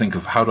I have to think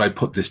of how do I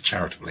put this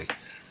charitably.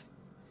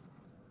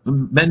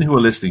 Men who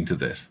are listening to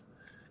this,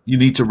 you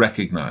need to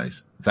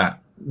recognize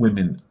that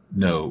women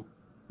know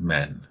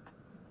men.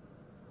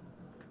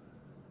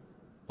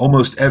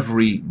 Almost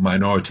every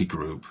minority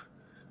group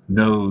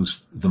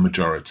knows the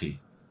majority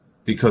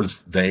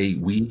because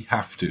we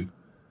have to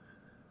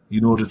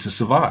in order to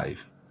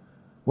survive.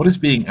 What is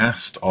being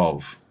asked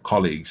of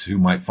colleagues who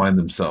might find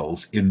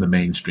themselves in the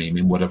mainstream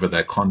in whatever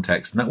their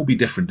context, and that will be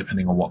different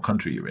depending on what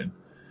country you're in.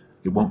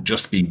 It won't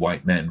just be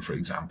white men, for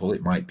example.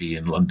 It might be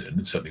in London.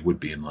 It certainly would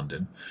be in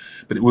London,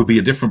 but it would be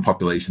a different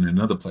population in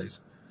another place.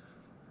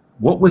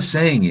 What we're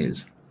saying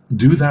is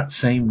do that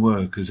same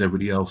work as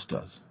everybody else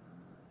does,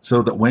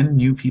 so that when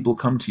new people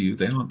come to you,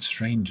 they aren't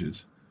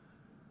strangers.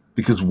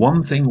 Because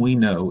one thing we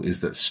know is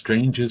that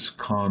strangers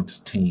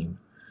can't team.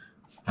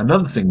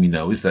 Another thing we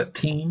know is that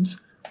teams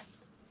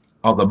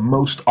are the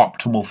most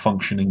optimal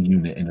functioning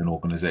unit in an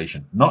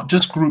organization. Not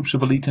just groups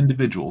of elite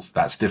individuals.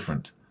 That's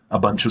different. A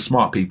bunch of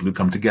smart people who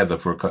come together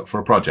for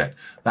a project.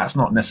 That's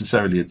not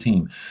necessarily a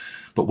team.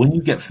 But when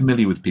you get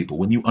familiar with people,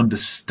 when you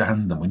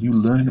understand them, when you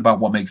learn about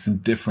what makes them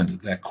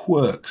different, their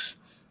quirks,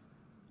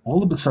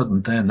 all of a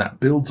sudden then that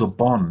builds a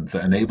bond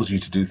that enables you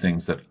to do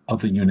things that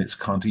other units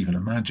can't even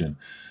imagine.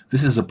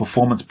 This is a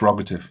performance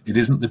prerogative. It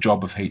isn't the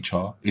job of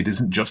HR. It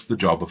isn't just the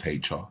job of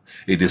HR.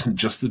 It isn't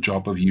just the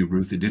job of you,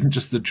 Ruth. It isn't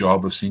just the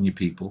job of senior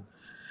people.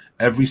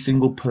 Every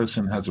single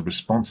person has a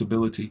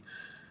responsibility,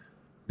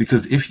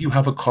 because if you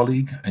have a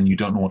colleague and you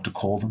don't know what to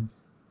call them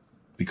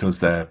because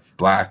they're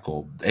black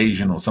or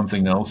Asian or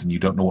something else and you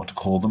don't know what to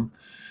call them,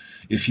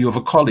 if you have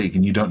a colleague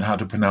and you don't know how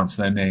to pronounce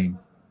their name,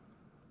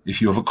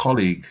 if you have a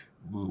colleague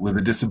with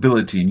a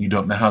disability and you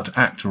don't know how to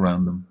act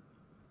around them,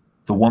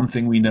 the one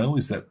thing we know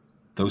is that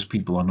those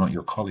people are not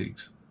your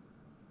colleagues.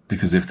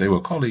 Because if they were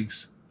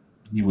colleagues,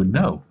 you would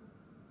know.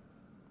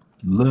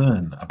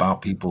 Learn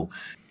about people.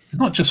 it's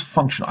not just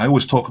function. I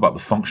always talk about the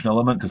function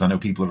element because I know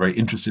people are very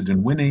interested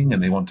in winning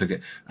and they want to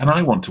get, and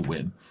I want to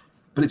win.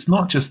 But it's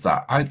not just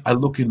that. I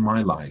look in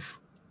my life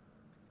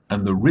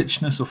and the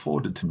richness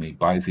afforded to me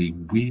by the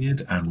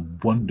weird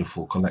and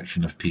wonderful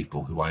collection of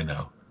people who I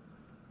know.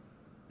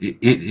 It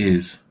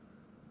is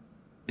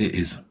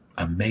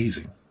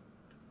amazing.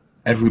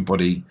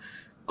 Everybody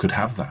could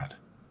have that.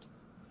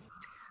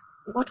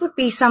 What would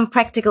be some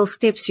practical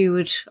steps you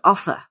would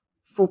offer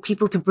for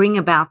people to bring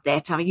about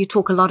that? I mean, you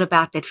talk a lot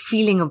about that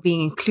feeling of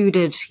being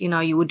included. You know,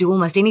 you would do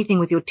almost anything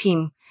with your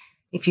team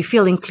if you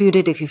feel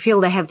included, if you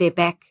feel they have their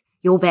back,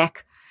 your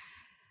back.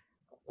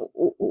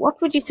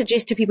 What would you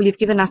suggest to people? You've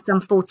given us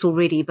some thoughts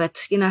already,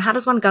 but, you know, how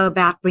does one go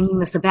about bringing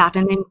this about?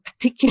 And then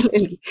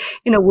particularly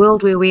in a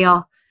world where we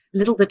are a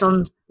little bit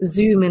on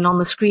Zoom and on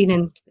the screen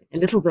and a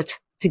little bit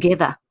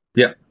together.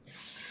 Yeah.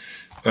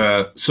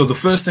 So the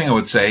first thing I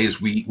would say is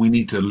we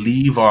need to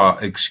leave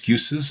our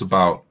excuses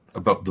about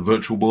the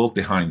virtual world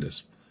behind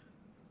us.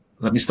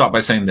 Let me start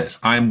by saying this.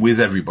 I'm with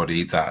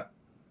everybody that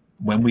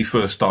when we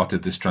first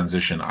started this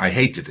transition, I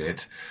hated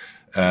it.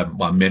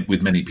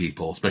 With many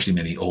people, especially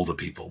many older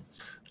people,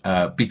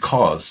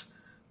 because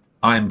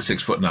I'm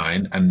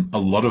 6'9" and a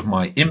lot of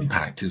my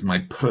impact is my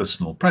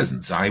personal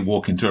presence. I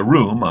walk into a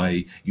room,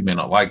 you may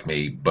not like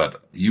me,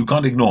 but you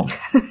can't ignore me.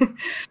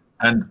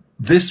 And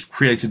this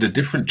created a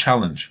different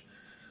challenge.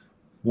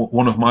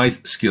 One of my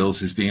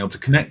skills is being able to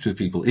connect with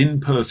people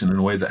in person in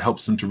a way that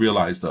helps them to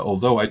realize that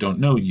although I don't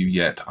know you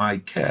yet, I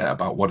care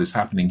about what is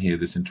happening here,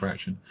 this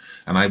interaction.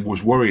 And I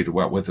was worried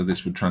about whether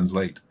this would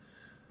translate.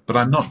 But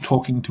I'm not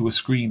talking to a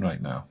screen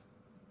right now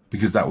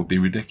because that would be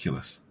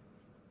ridiculous.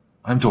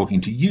 I'm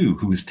talking to you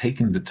who has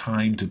taken the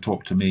time to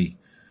talk to me.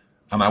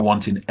 And I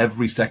want in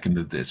every second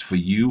of this for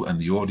you and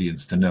the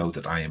audience to know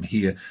that I am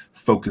here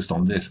focused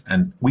on this.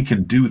 And we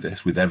can do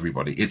this with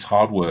everybody. It's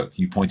hard work.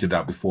 You pointed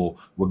out before,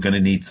 we're going to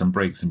need some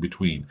breaks in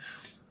between,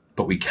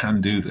 but we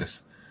can do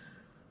this.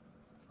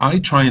 I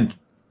try and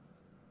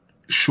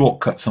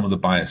shortcut some of the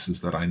biases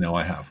that I know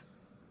I have.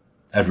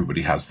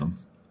 Everybody has them.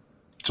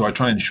 So I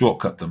try and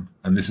shortcut them.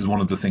 And this is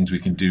one of the things we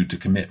can do to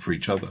commit for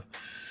each other,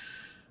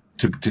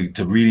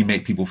 to really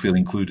make people feel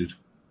included.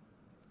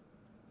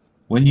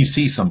 When you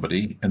see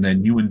somebody and they're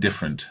new and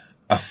different,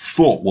 a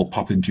thought will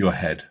pop into your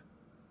head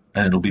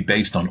and it'll be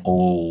based on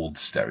old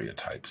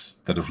stereotypes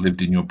that have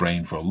lived in your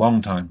brain for a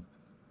long time.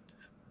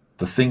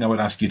 The thing I would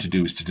ask you to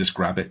do is to just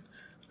grab it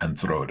and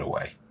throw it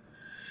away.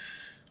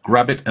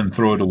 Grab it and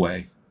throw it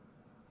away.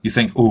 You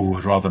think, oh,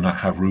 I'd rather not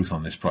have Ruth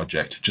on this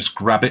project. Just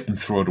grab it and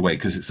throw it away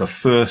because it's a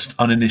first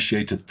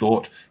uninitiated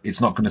thought. It's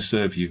not going to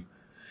serve you.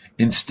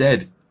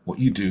 Instead, what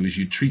you do is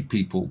you treat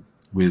people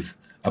with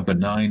a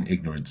benign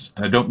ignorance.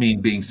 And I don't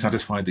mean being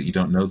satisfied that you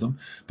don't know them,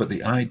 but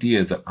the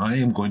idea that I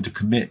am going to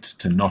commit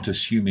to not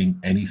assuming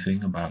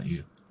anything about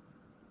you.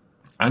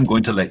 I'm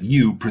going to let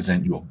you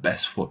present your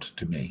best foot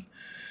to me.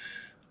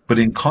 But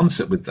in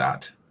concert with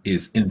that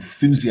is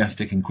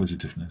enthusiastic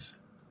inquisitiveness.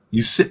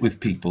 You sit with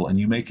people and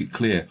you make it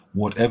clear,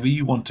 whatever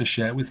you want to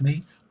share with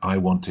me, I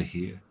want to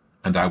hear.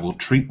 And I will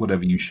treat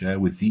whatever you share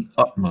with the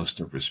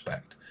utmost of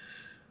respect.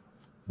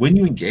 When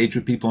you engage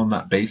with people on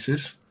that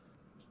basis,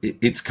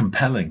 it's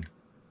compelling.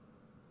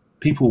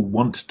 People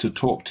want to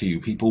talk to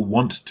you. People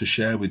want to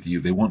share with you.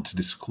 They want to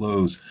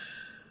disclose.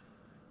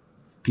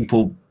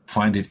 People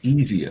find it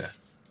easier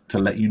to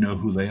let you know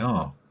who they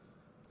are.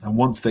 And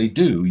once they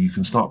do, you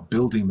can start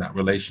building that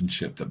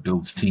relationship that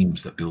builds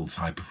teams, that builds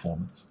high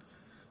performance.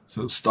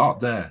 So start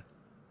there.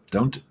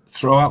 Don't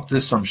throw out the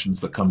assumptions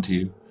that come to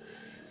you.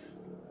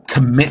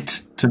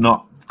 Commit to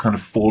not kind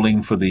of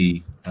falling for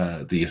the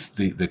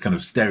kind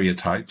of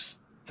stereotypes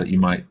that you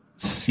might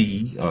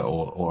see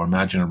or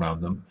imagine around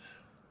them.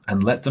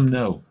 And let them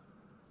know.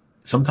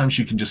 Sometimes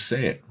you can just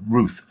say it.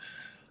 Ruth,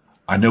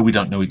 I know we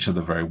don't know each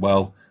other very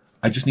well.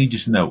 I just need you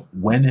to know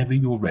whenever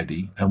you're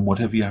ready and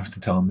whatever you have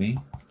to tell me,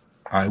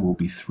 I will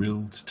be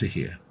thrilled to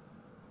hear.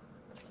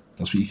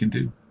 That's what you can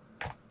do.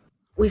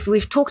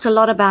 We've talked a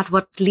lot about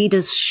what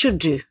leaders should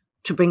do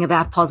to bring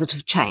about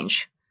positive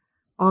change.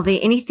 Are there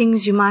any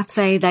things you might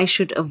say they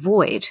should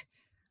avoid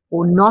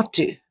or not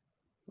do?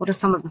 What are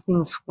some of the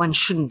things one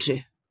shouldn't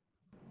do?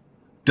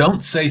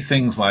 Don't say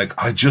things like,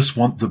 I just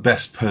want the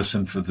best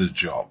person for the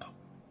job.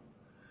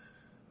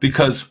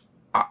 Because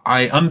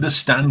I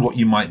understand what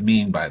you might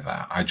mean by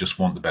that. I just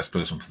want the best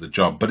person for the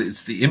job. But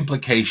it's the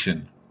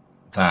implication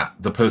that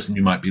the person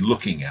you might be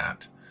looking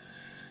at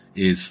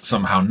is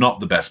somehow not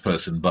the best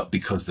person, but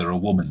because they're a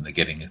woman,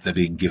 they're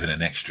being given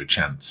an extra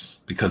chance.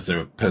 Because they're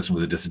a person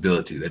with a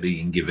disability, they're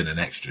being given an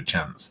extra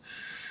chance.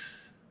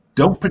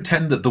 Don't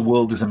pretend that the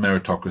world is a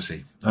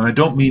meritocracy. And I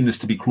don't mean this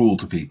to be cruel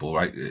to people,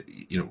 right?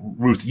 You know,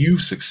 Ruth,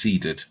 you've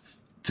succeeded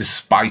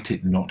despite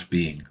it not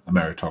being a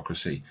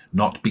meritocracy,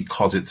 not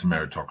because it's a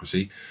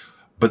meritocracy,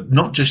 but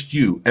not just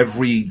you.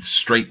 Every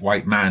straight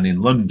white man in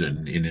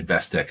London in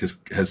Investec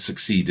has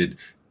succeeded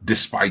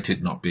despite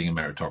it not being a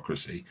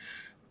meritocracy.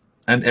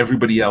 And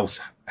everybody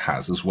else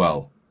has as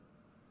well.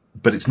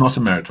 But it's not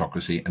a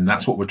meritocracy, and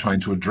that's what we're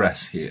trying to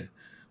address here.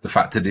 The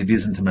fact that it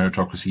isn't a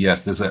meritocracy.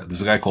 Yes, there's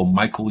a guy called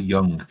Michael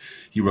Young.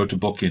 He wrote a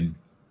book in,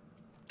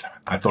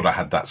 I thought I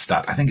had that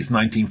stat, I think it's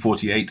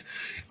 1948.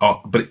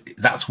 But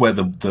that's where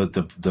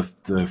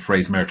the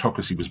phrase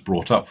meritocracy was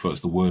brought up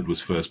first. The word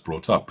was first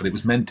brought up, but it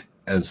was meant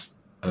as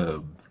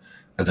a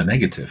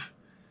negative.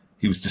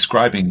 He was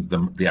describing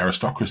the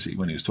aristocracy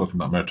when he was talking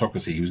about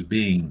meritocracy. He was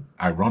being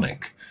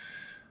ironic.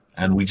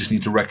 And we just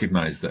need to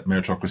recognize that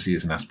meritocracy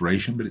is an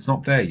aspiration, but it's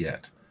not there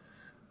yet.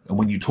 And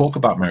when you talk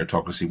about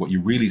meritocracy, what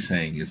you're really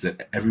saying is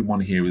that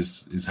everyone here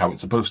is how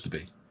it's supposed to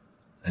be.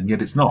 And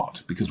yet it's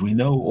not, because we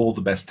know all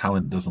the best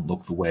talent doesn't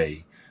look the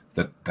way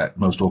that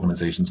most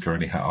organizations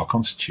currently are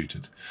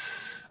constituted.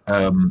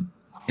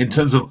 In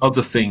terms of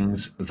other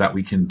things that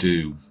we can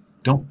do,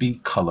 don't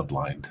be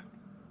colorblind.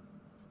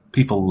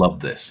 People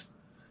love this.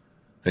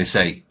 They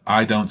say, Ruth,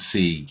 I don't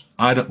see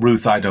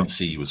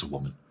you as a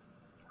woman,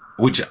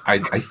 which I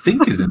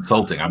think is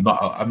insulting. I'm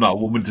not a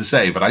woman to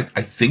say, but I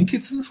think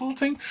it's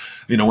insulting.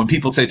 You know, when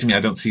people say to me,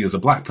 I don't see you as a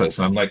black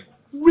person, I'm like,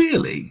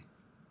 really?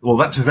 Well,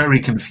 that's very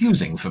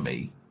confusing for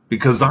me,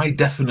 because I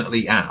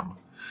definitely am.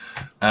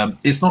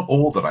 It's not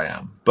all that I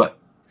am, but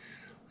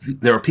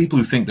there are people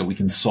who think that we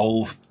can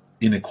solve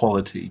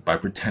inequality by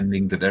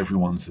pretending that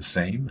everyone's the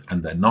same,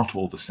 and they're not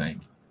all the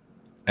same.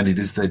 And it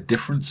is their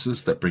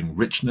differences that bring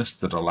richness,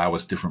 that allow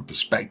us different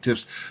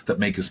perspectives, that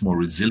make us more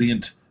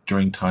resilient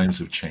during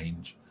times of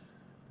change.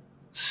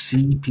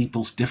 See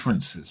people's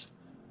differences.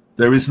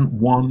 There isn't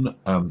one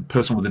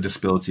person with a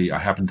disability. I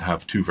happen to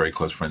have two very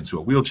close friends who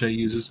are wheelchair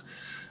users,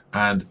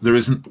 and there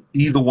isn't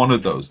either one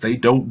of those. They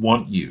don't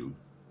want you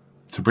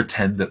to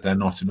pretend that they're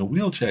not in a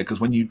wheelchair, because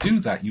when you do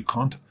that, you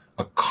can't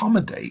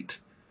accommodate,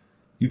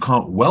 you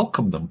can't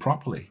welcome them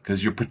properly,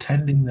 because you're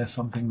pretending they're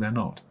something they're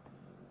not.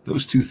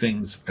 Those two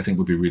things, I think,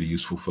 would be really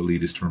useful for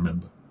leaders to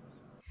remember.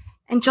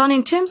 And John,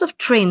 in terms of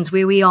trends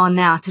where we are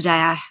now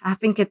today, I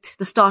think at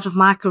the start of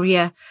my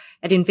career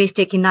at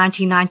Investec in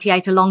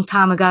 1998, a long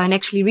time ago, and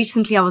actually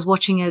recently I was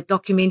watching a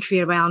documentary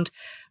around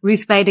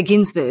Ruth Bader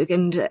Ginsburg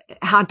and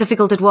how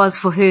difficult it was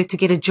for her to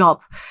get a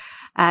job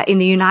in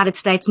the United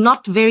States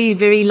not very,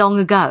 very long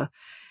ago,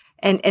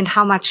 and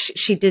how much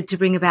she did to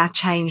bring about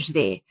change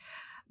there.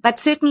 But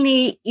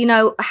certainly, you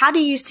know, how do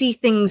you see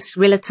things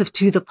relative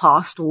to the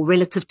past or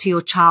relative to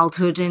your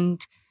childhood,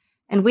 and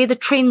where the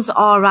trends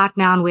are right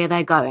now and where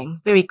they're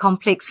going? Very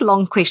complex,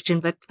 long question,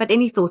 but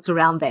any thoughts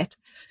around that?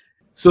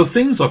 So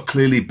things are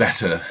clearly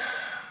better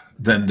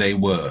than they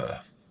were,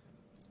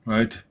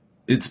 right?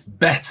 It's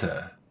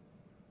better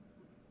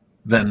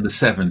than the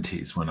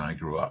 70s when I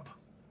grew up.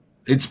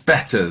 It's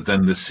better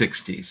than the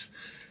 60s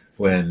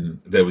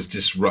when there was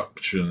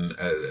disruption,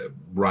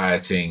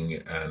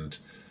 rioting,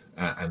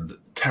 and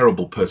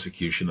terrible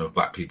persecution of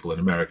black people in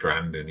America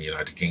and in the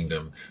United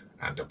Kingdom,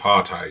 and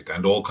apartheid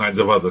and all kinds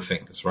of other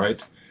things,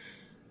 right?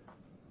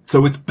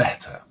 So it's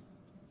better.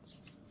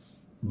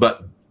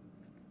 But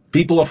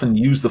people often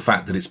use the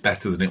fact that it's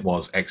better than it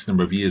was X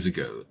number of years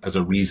ago as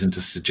a reason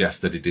to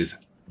suggest that it is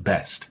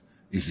best,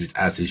 is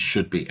as it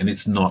should be, and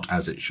it's not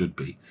as it should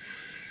be.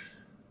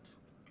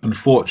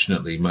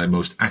 Unfortunately, my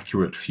most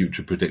accurate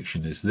future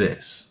prediction is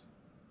this,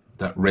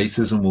 that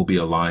racism will be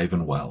alive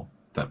and well,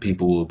 that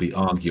people will be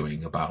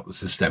arguing about the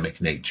systemic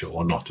nature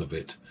or not of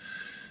it.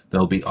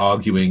 They'll be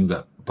arguing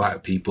that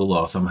black people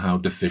are somehow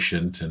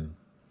deficient and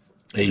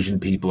Asian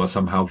people are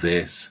somehow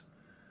this,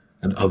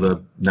 and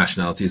other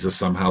nationalities are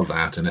somehow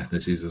that, and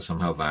ethnicities are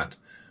somehow that.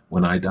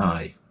 When I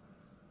die,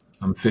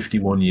 I'm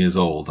 51 years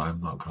old.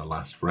 I'm not going to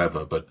last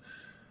forever, but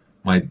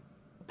my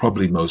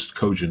probably most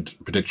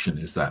cogent prediction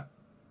is that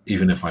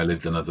even if I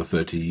lived another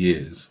 30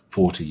 years,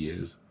 40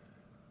 years,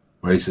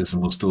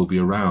 racism will still be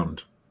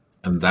around.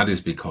 And that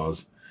is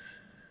because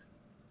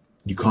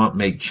you can't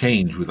make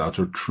change without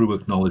a true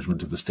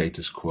acknowledgement of the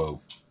status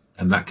quo.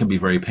 And that can be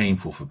very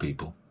painful for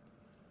people.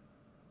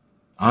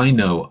 I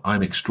know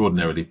I'm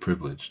extraordinarily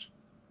privileged.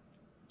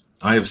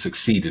 I have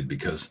succeeded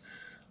because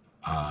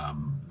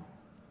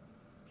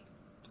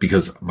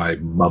my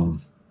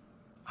mum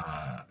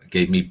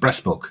gave me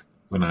breast milk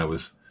when I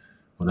was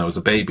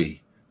a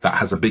baby. That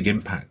has a big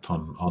impact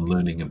on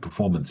learning and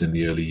performance in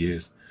the early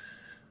years.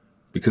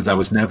 Because I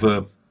was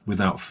never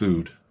without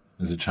food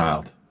as a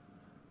child.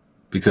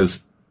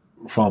 Because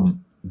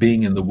from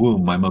being in the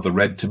womb, my mother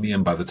read to me,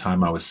 and by the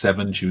time I was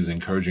 7, she was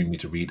encouraging me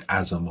to read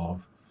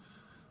Asimov.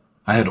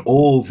 I had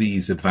all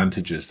these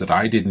advantages that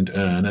I didn't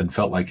earn and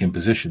felt like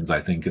impositions, I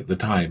think, at the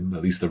time,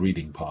 at least the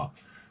reading part.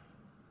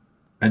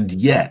 And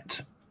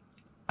yet,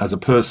 as a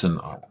person,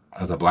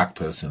 as a black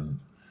person,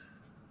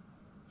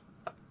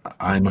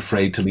 I'm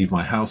afraid to leave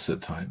my house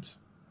at times.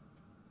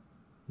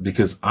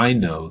 Because I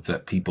know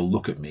that people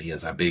look at me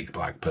as a big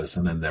black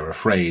person and they're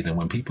afraid. And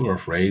when people are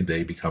afraid,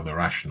 they become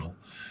irrational.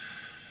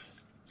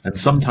 And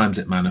sometimes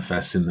it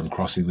manifests in them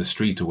crossing the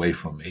street away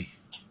from me.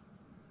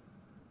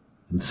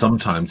 And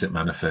sometimes it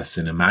manifests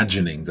in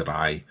imagining that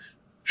I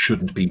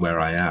shouldn't be where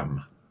I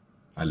am.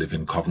 I live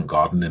in Covent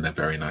Garden in a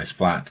very nice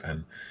flat.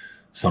 And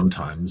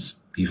sometimes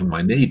even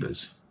my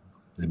neighbors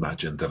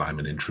imagine that I'm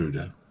an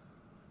intruder.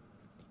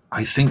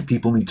 I think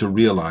people need to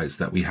realize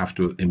that we have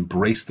to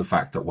embrace the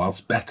fact that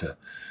whilst better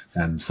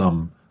than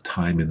some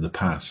time in the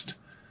past,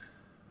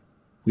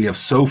 we have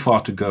so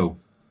far to go.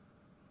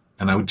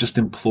 And I would just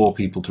implore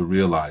people to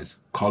realize,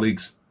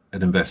 colleagues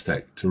at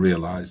Investec, to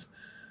realize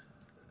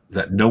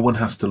that no one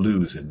has to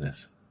lose in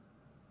this.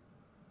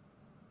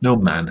 No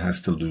man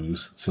has to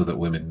lose so that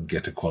women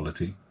get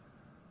equality.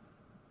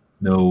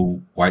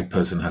 No white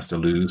person has to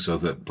lose so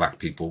that black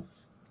people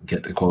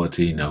get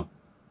equality.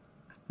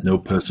 No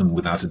person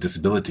without a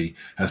disability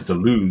has to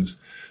lose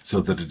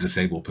so that a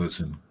disabled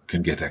person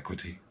can get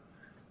equity.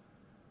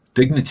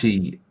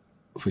 Dignity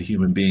for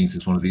human beings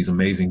is one of these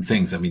amazing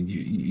things. I mean,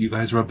 you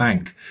guys are a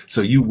bank,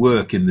 so you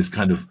work in this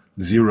kind of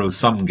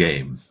zero-sum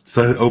game.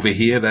 So over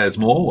here, there's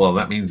more. Well,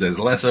 that means there's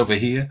less over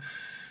here.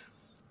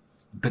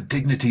 But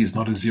dignity is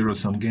not a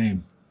zero-sum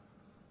game.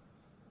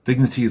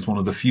 Dignity is one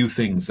of the few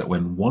things that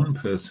when one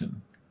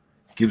person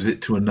gives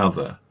it to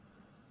another,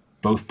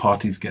 both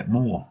parties get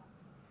more.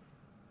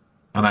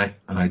 And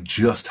I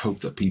just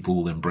hope that people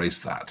will embrace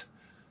that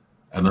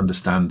and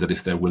understand that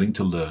if they're willing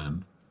to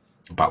learn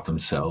about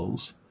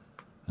themselves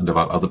and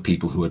about other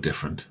people who are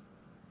different,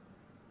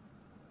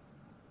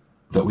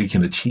 that we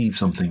can achieve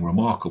something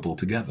remarkable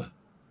together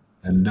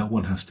and no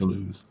one has to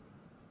lose.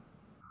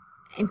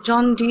 And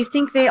John, do you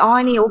think there are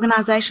any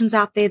organizations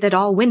out there that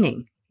are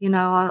winning?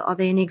 Are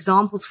there any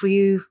examples for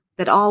you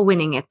that are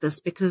winning at this?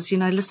 Because,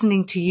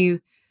 listening to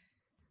you,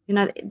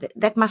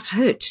 that must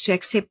hurt to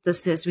accept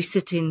this as we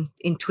sit in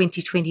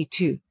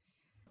 2022.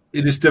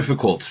 It is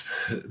difficult.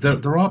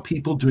 There are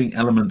people doing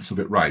elements of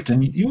it right,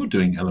 and you're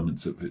doing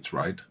elements of it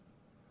right.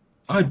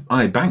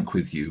 I bank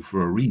with you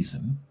for a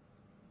reason.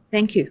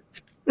 Thank you.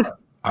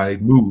 I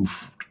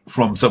moved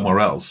from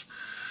somewhere else.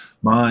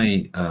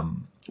 My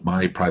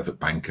private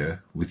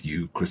banker with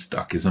you, Chris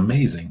Duck, is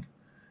amazing.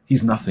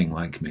 He's nothing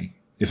like me.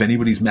 If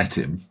anybody's met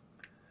him,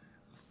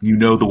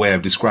 the way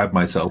I've described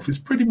myself is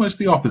pretty much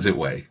the opposite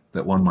way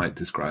that one might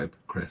describe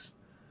Chris.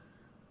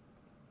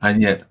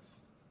 And yet,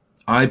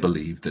 I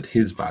believe that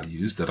his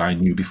values that I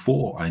knew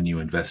before I knew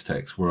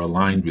Investex were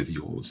aligned with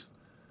yours.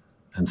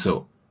 And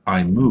so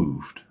I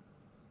moved.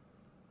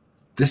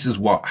 This is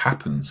what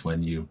happens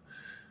when you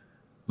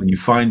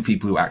find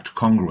people who act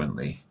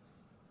congruently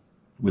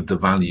with the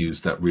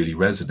values that really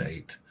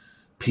resonate.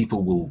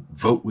 People will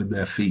vote with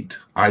their feet.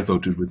 I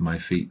voted with my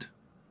feet.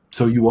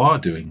 So you are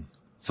doing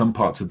some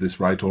parts of this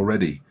right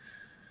already.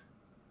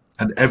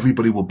 And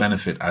everybody will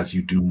benefit as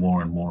you do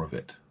more and more of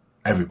it.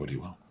 Everybody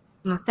will.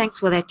 Well, thanks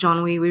for that,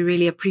 John. We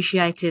really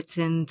appreciate it.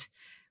 And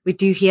we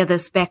do hear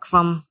this back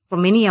from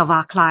many of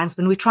our clients,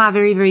 but we try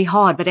very, very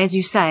hard. But as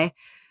you say,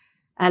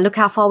 look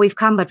how far we've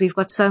come, but we've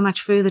got so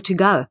much further to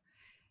go.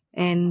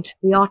 And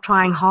we are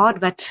trying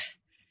hard, but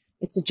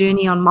it's a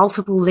journey on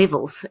multiple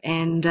levels.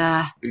 And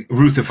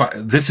Ruth,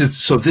 this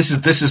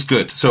is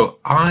good. So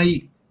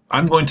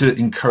I'm going to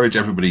encourage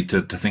everybody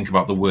to think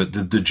about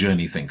the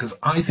journey thing, because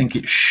I think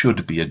it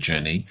should be a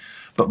journey,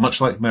 but much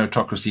like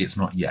meritocracy, it's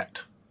not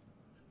yet.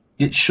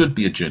 It should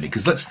be a journey,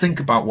 because let's think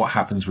about what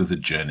happens with a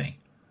journey.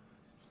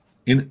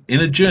 In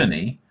a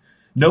journey,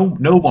 no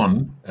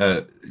one,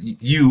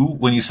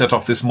 when you set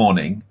off this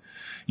morning,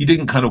 you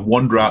didn't kind of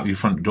wander out your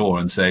front door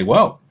and say,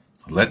 well,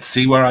 let's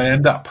see where I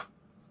end up.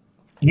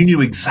 You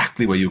knew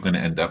exactly where you were going to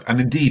end up. And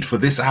indeed, for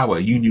this hour,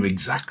 you knew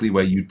exactly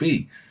where you'd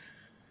be.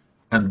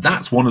 And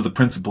that's one of the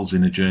principles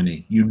in a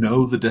journey. You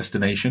know the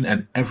destination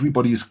and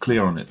everybody is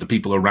clear on it. The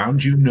people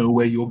around you know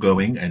where you're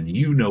going and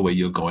you know where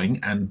you're going.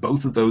 And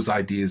both of those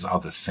ideas are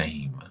the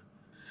same.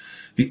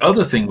 The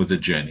other thing with the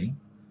journey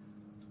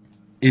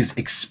is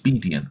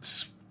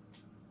expedience.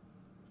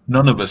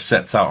 None of us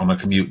sets out on a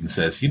commute and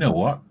says, you know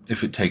what?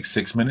 If it takes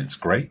 6 minutes,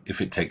 great.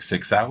 If it takes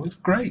 6 hours,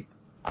 great.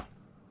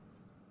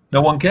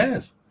 No one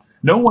cares.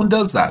 No one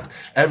does that.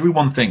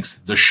 Everyone thinks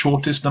the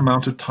shortest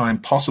amount of time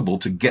possible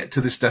to get to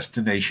this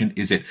destination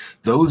is it.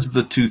 Those are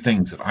the two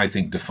things that I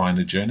think define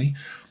a journey.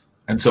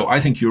 And so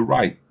I think you're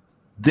right.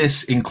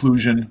 This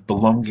inclusion,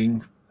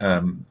 belonging,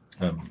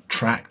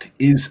 tract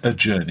is a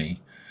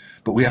journey,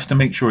 but we have to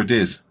make sure it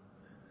is.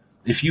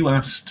 If you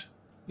asked,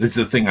 this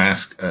is the thing I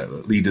ask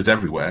leaders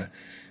everywhere.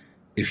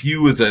 If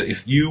you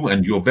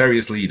and your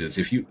various leaders,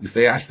 if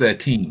they ask their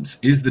teams,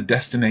 is the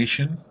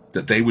destination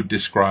that they would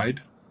describe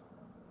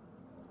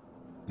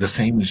the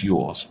same as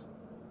yours?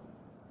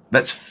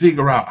 Let's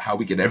figure out how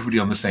we get everybody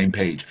on the same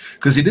page,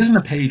 because it isn't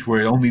a page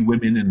where only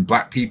women and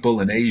black people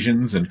and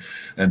Asians and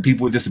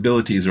people with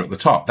disabilities are at the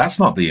top. That's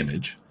not the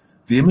image.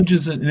 The image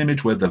is an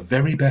image where the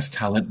very best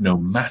talent, no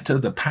matter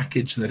the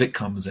package that it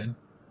comes in,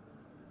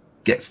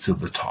 gets to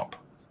the top.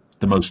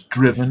 The most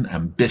driven,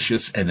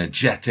 ambitious,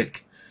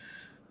 energetic,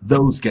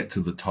 those get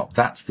to the top.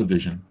 That's the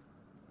vision.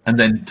 And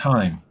then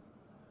time.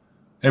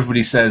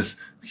 Everybody says,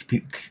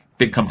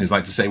 big companies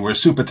like to say, we're a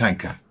super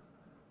tanker.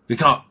 We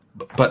can't,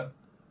 but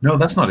no,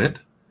 that's not it.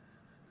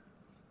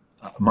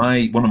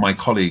 One of my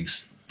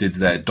colleagues did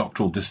their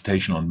doctoral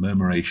dissertation on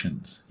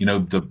murmurations. You know,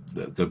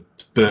 the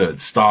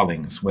birds,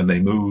 starlings, when they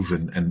move,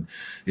 and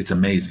it's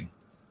amazing.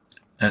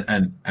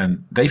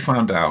 And they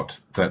found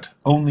out that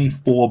only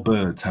 4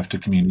 birds have to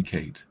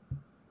communicate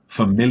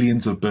for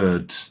millions of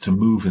birds to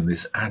move in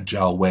this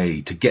agile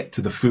way, to get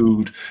to the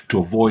food, to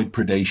avoid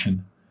predation.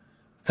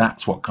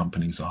 That's what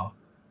companies are.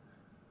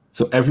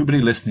 So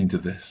everybody listening to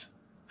this,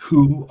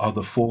 who are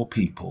the 4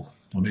 people,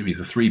 or maybe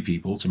the 3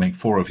 people to make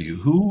 4 of you,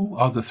 who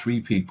are the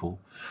 3 people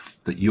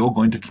that you're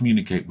going to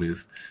communicate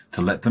with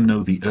to let them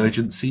know the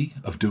urgency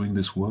of doing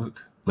this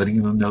work,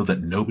 letting them know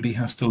that nobody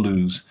has to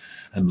lose,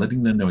 and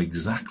letting them know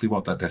exactly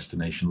what that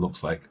destination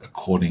looks like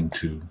according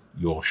to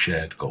your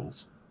shared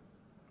goals?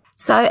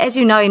 So, as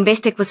you know,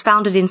 Investec was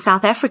founded in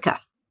South Africa,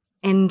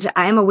 and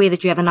I am aware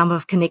that you have a number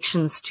of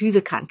connections to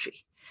the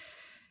country.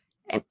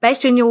 And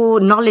based on your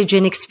knowledge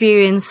and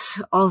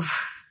experience of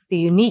the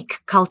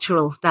unique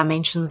cultural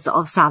dimensions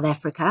of South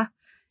Africa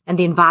and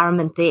the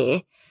environment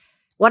there,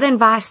 what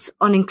advice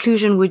on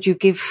inclusion would you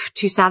give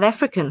to South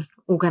African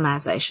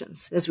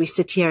organizations as we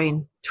sit here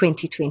in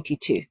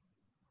 2022?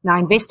 Now,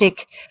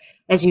 Investec,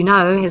 as you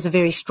know, has a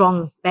very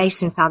strong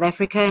base in South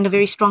Africa and a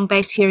very strong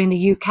base here in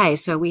the UK.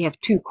 So we have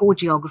 2 core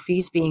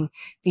geographies, being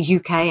the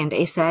UK and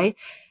SA,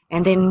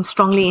 and then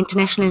strongly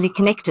internationally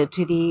connected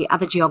to the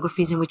other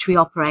geographies in which we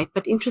operate.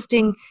 But an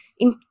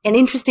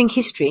interesting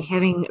history,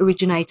 having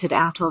originated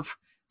out of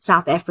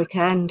South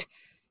Africa and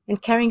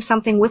carrying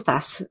something with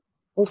us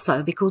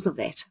also because of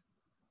that.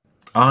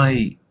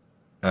 I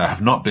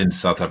have not been to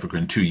South Africa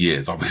in 2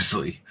 years,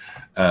 obviously,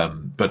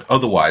 but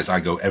otherwise I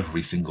go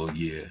every single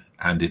year,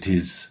 and it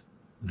is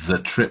the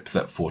trip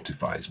that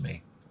fortifies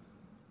me.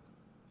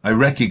 I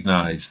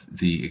recognize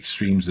the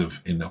extremes of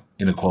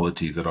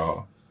inequality that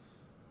are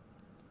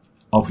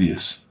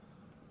obvious.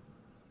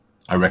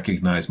 I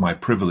recognize my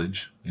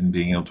privilege in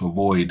being able to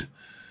avoid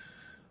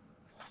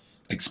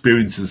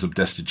experiences of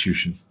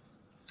destitution.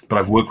 But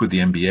I've worked with the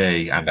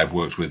MBA, and I've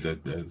worked with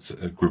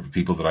a group of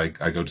people that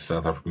I go to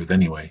South Africa with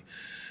anyway.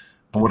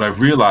 And what I've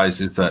realized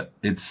is that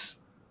it's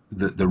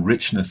the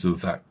richness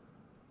of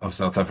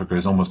South Africa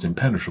is almost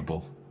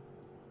impenetrable.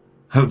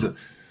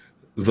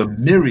 The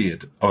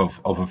myriad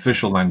of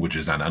official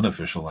languages and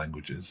unofficial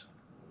languages,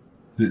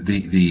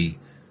 the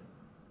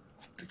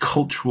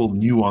cultural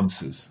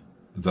nuances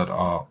that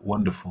are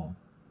wonderful.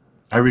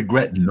 I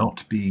regret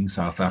not being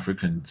South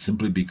African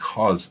simply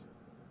because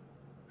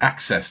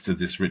access to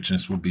this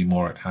richness would be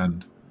more at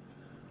hand.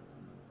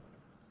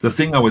 The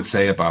thing I would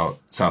say about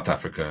South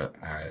Africa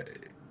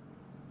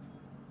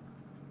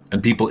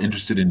and people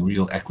interested in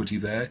real equity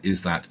there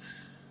is that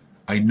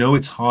I know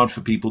it's hard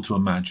for people to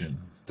imagine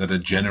that a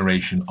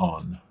generation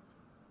on,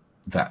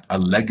 that a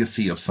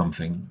legacy of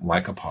something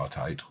like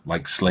apartheid,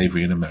 like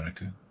slavery in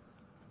America,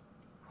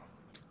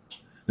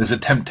 there's a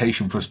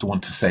temptation for us to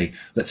want to say,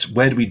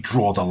 where do we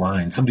draw the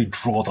line? Somebody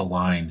draw the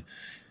line.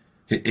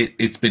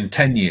 It's been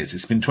 10 years,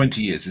 it's been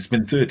 20 years, it's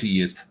been 30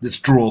 years, let's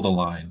draw the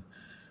line.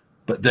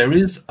 But there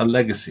is a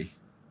legacy,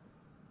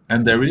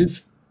 and there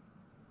is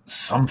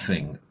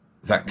something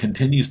that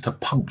continues to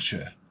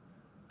puncture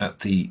at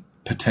the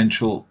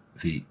potential,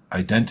 the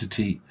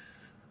identity,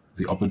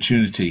 the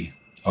opportunity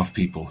of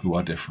people who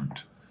are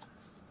different.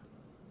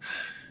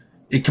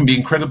 It can be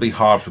incredibly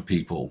hard for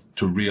people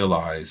to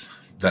realize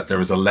that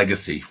there is a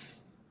legacy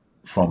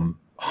from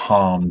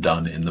harm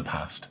done in the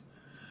past.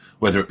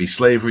 Whether it be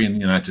slavery in the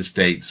United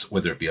States,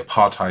 whether it be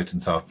apartheid in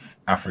South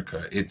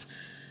Africa, it's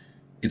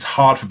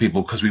hard for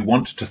people because we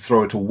want to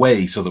throw it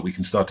away so that we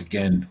can start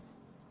again.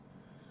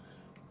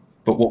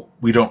 But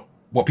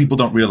what people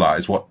don't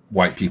realize, what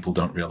white people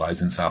don't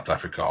realize in South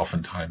Africa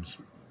oftentimes,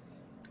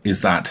 is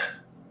that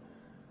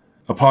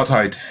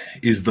apartheid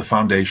is the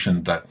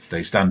foundation that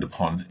they stand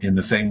upon, in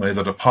the same way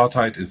that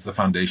apartheid is the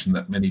foundation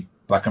that many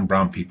black and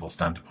brown people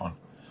stand upon.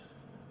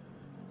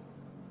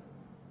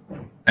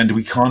 And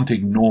we can't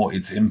ignore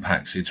its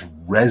impacts, its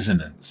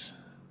resonance.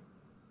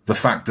 The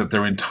fact that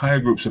there are entire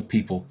groups of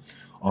people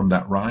on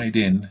that ride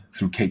in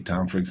through Cape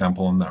Town, for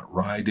example, on that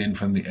ride in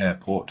from the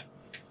airport,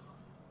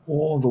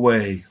 all the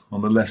way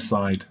on the left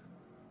side.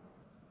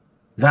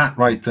 That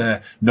right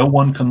there, no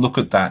one can look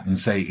at that and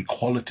say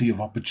equality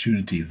of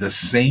opportunity, the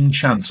same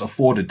chance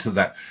afforded to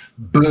that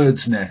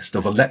bird's nest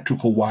of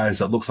electrical wires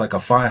that looks like a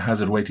fire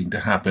hazard waiting to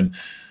happen,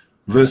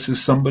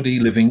 versus somebody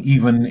living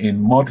even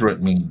in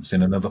moderate means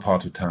in another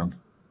part of town.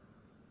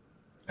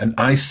 And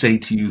I say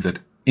to you that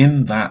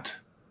in that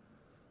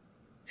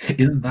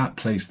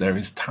place there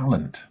is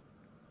talent.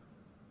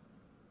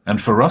 And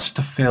for us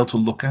to fail to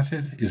look at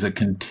it is a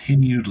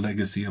continued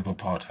legacy of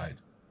apartheid.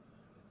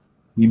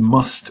 We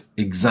must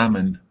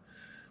examine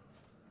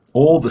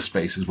all the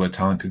spaces where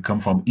talent could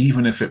come from,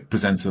 even if it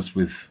presents us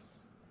with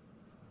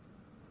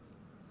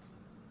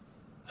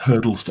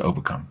hurdles to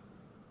overcome.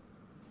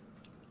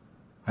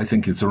 I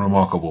think it's a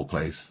remarkable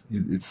place.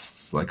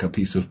 It's like a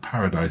piece of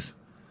paradise.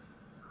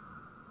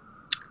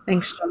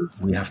 Thanks, John.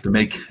 We have to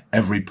make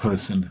every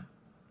person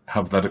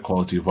have that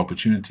equality of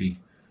opportunity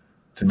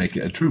to make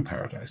it a true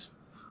paradise.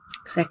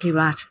 Exactly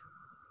right.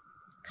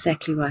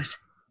 Exactly right.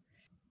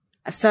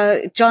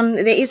 So, John,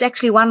 there is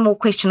actually one more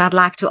question I'd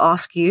like to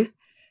ask you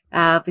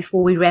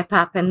before we wrap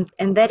up, and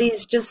that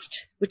is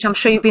just, which I'm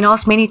sure you've been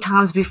asked many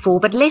times before,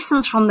 but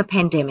lessons from the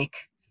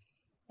pandemic.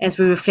 as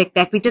we reflect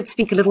that. We did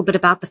speak a little bit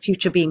about the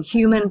future being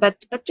human,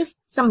 but just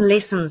some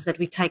lessons that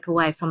we take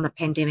away from the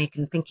pandemic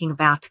and thinking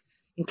about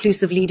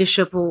inclusive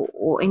leadership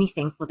or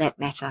anything for that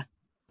matter.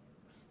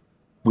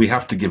 We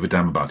have to give a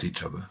damn about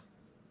each other.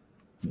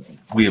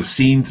 We have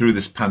seen through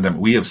this pandemic,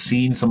 we have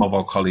seen some of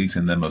our colleagues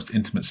in their most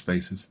intimate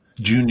spaces,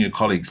 junior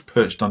colleagues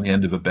perched on the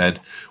end of a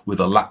bed with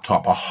a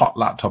laptop, a hot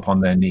laptop on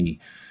their knee.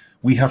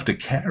 We have to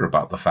care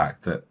about the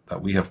fact that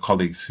we have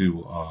colleagues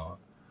who've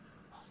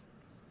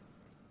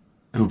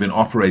been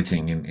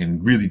operating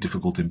in really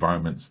difficult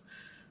environments.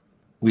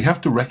 We have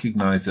to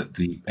recognize that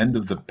the end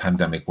of the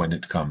pandemic, when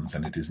it comes,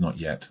 and it is not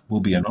yet,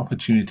 will be an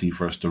opportunity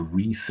for us to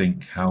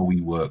rethink how we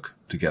work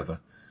together.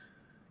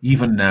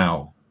 Even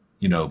now,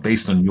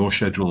 based on your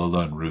schedule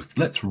alone, Ruth,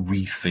 let's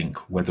rethink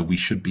whether we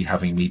should be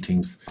having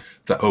meetings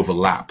that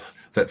overlap,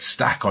 that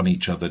stack on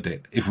each other.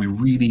 If we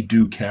really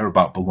do care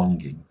about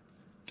belonging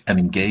and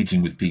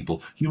engaging with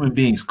people, human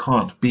beings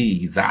can't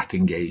be that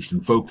engaged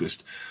and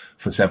focused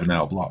for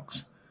 7-hour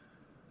blocks.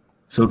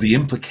 So the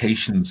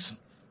implications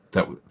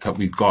that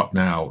we've got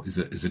now is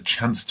a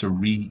chance to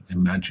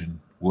reimagine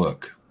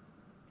work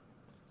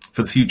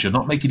for the future,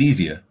 not make it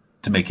easier,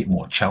 to make it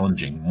more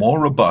challenging, more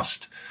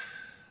robust,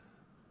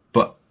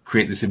 but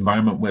create this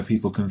environment where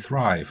people can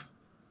thrive.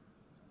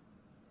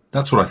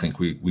 That's what I think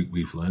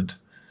we've learned.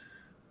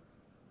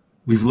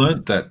 We've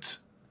learned that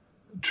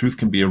truth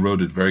can be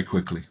eroded very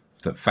quickly,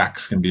 that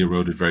facts can be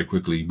eroded very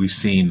quickly. We've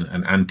seen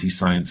an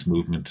anti-science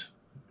movement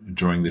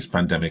during this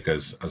pandemic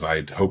as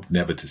I'd hoped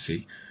never to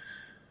see.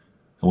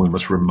 And we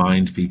must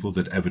remind people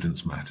that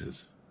evidence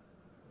matters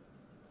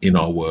in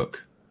our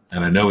work.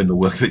 And I know in the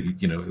work that,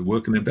 the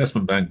work an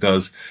investment bank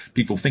does,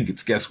 people think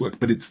it's guesswork,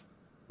 but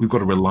we've got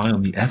to rely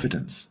on the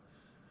evidence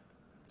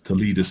to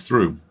lead us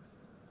through.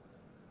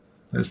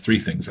 There's 3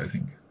 things, I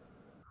think.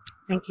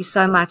 Thank you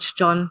so much,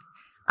 John.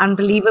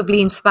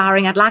 Unbelievably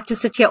inspiring. I'd like to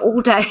sit here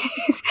all day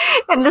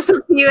and listen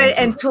to you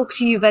and talk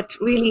to you, but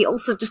really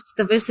also just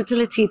the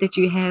versatility that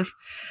you have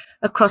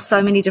across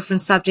so many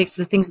different subjects,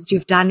 the things that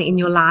you've done in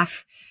your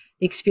life,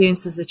 the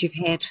experiences that you've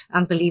had,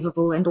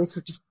 unbelievable, and also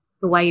just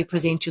the way you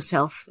present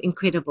yourself,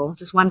 incredible.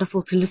 Just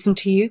wonderful to listen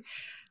to you.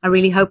 I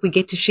really hope we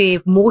get to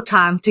share more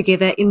time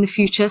together in the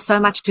future. So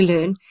much to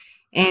learn.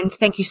 And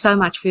thank you so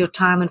much for your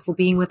time and for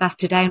being with us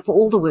today and for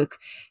all the work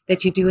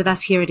that you do with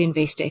us here at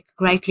Investec.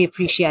 Greatly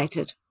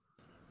appreciated.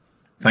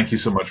 Thank you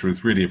so much,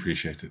 Ruth. Really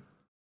appreciate it.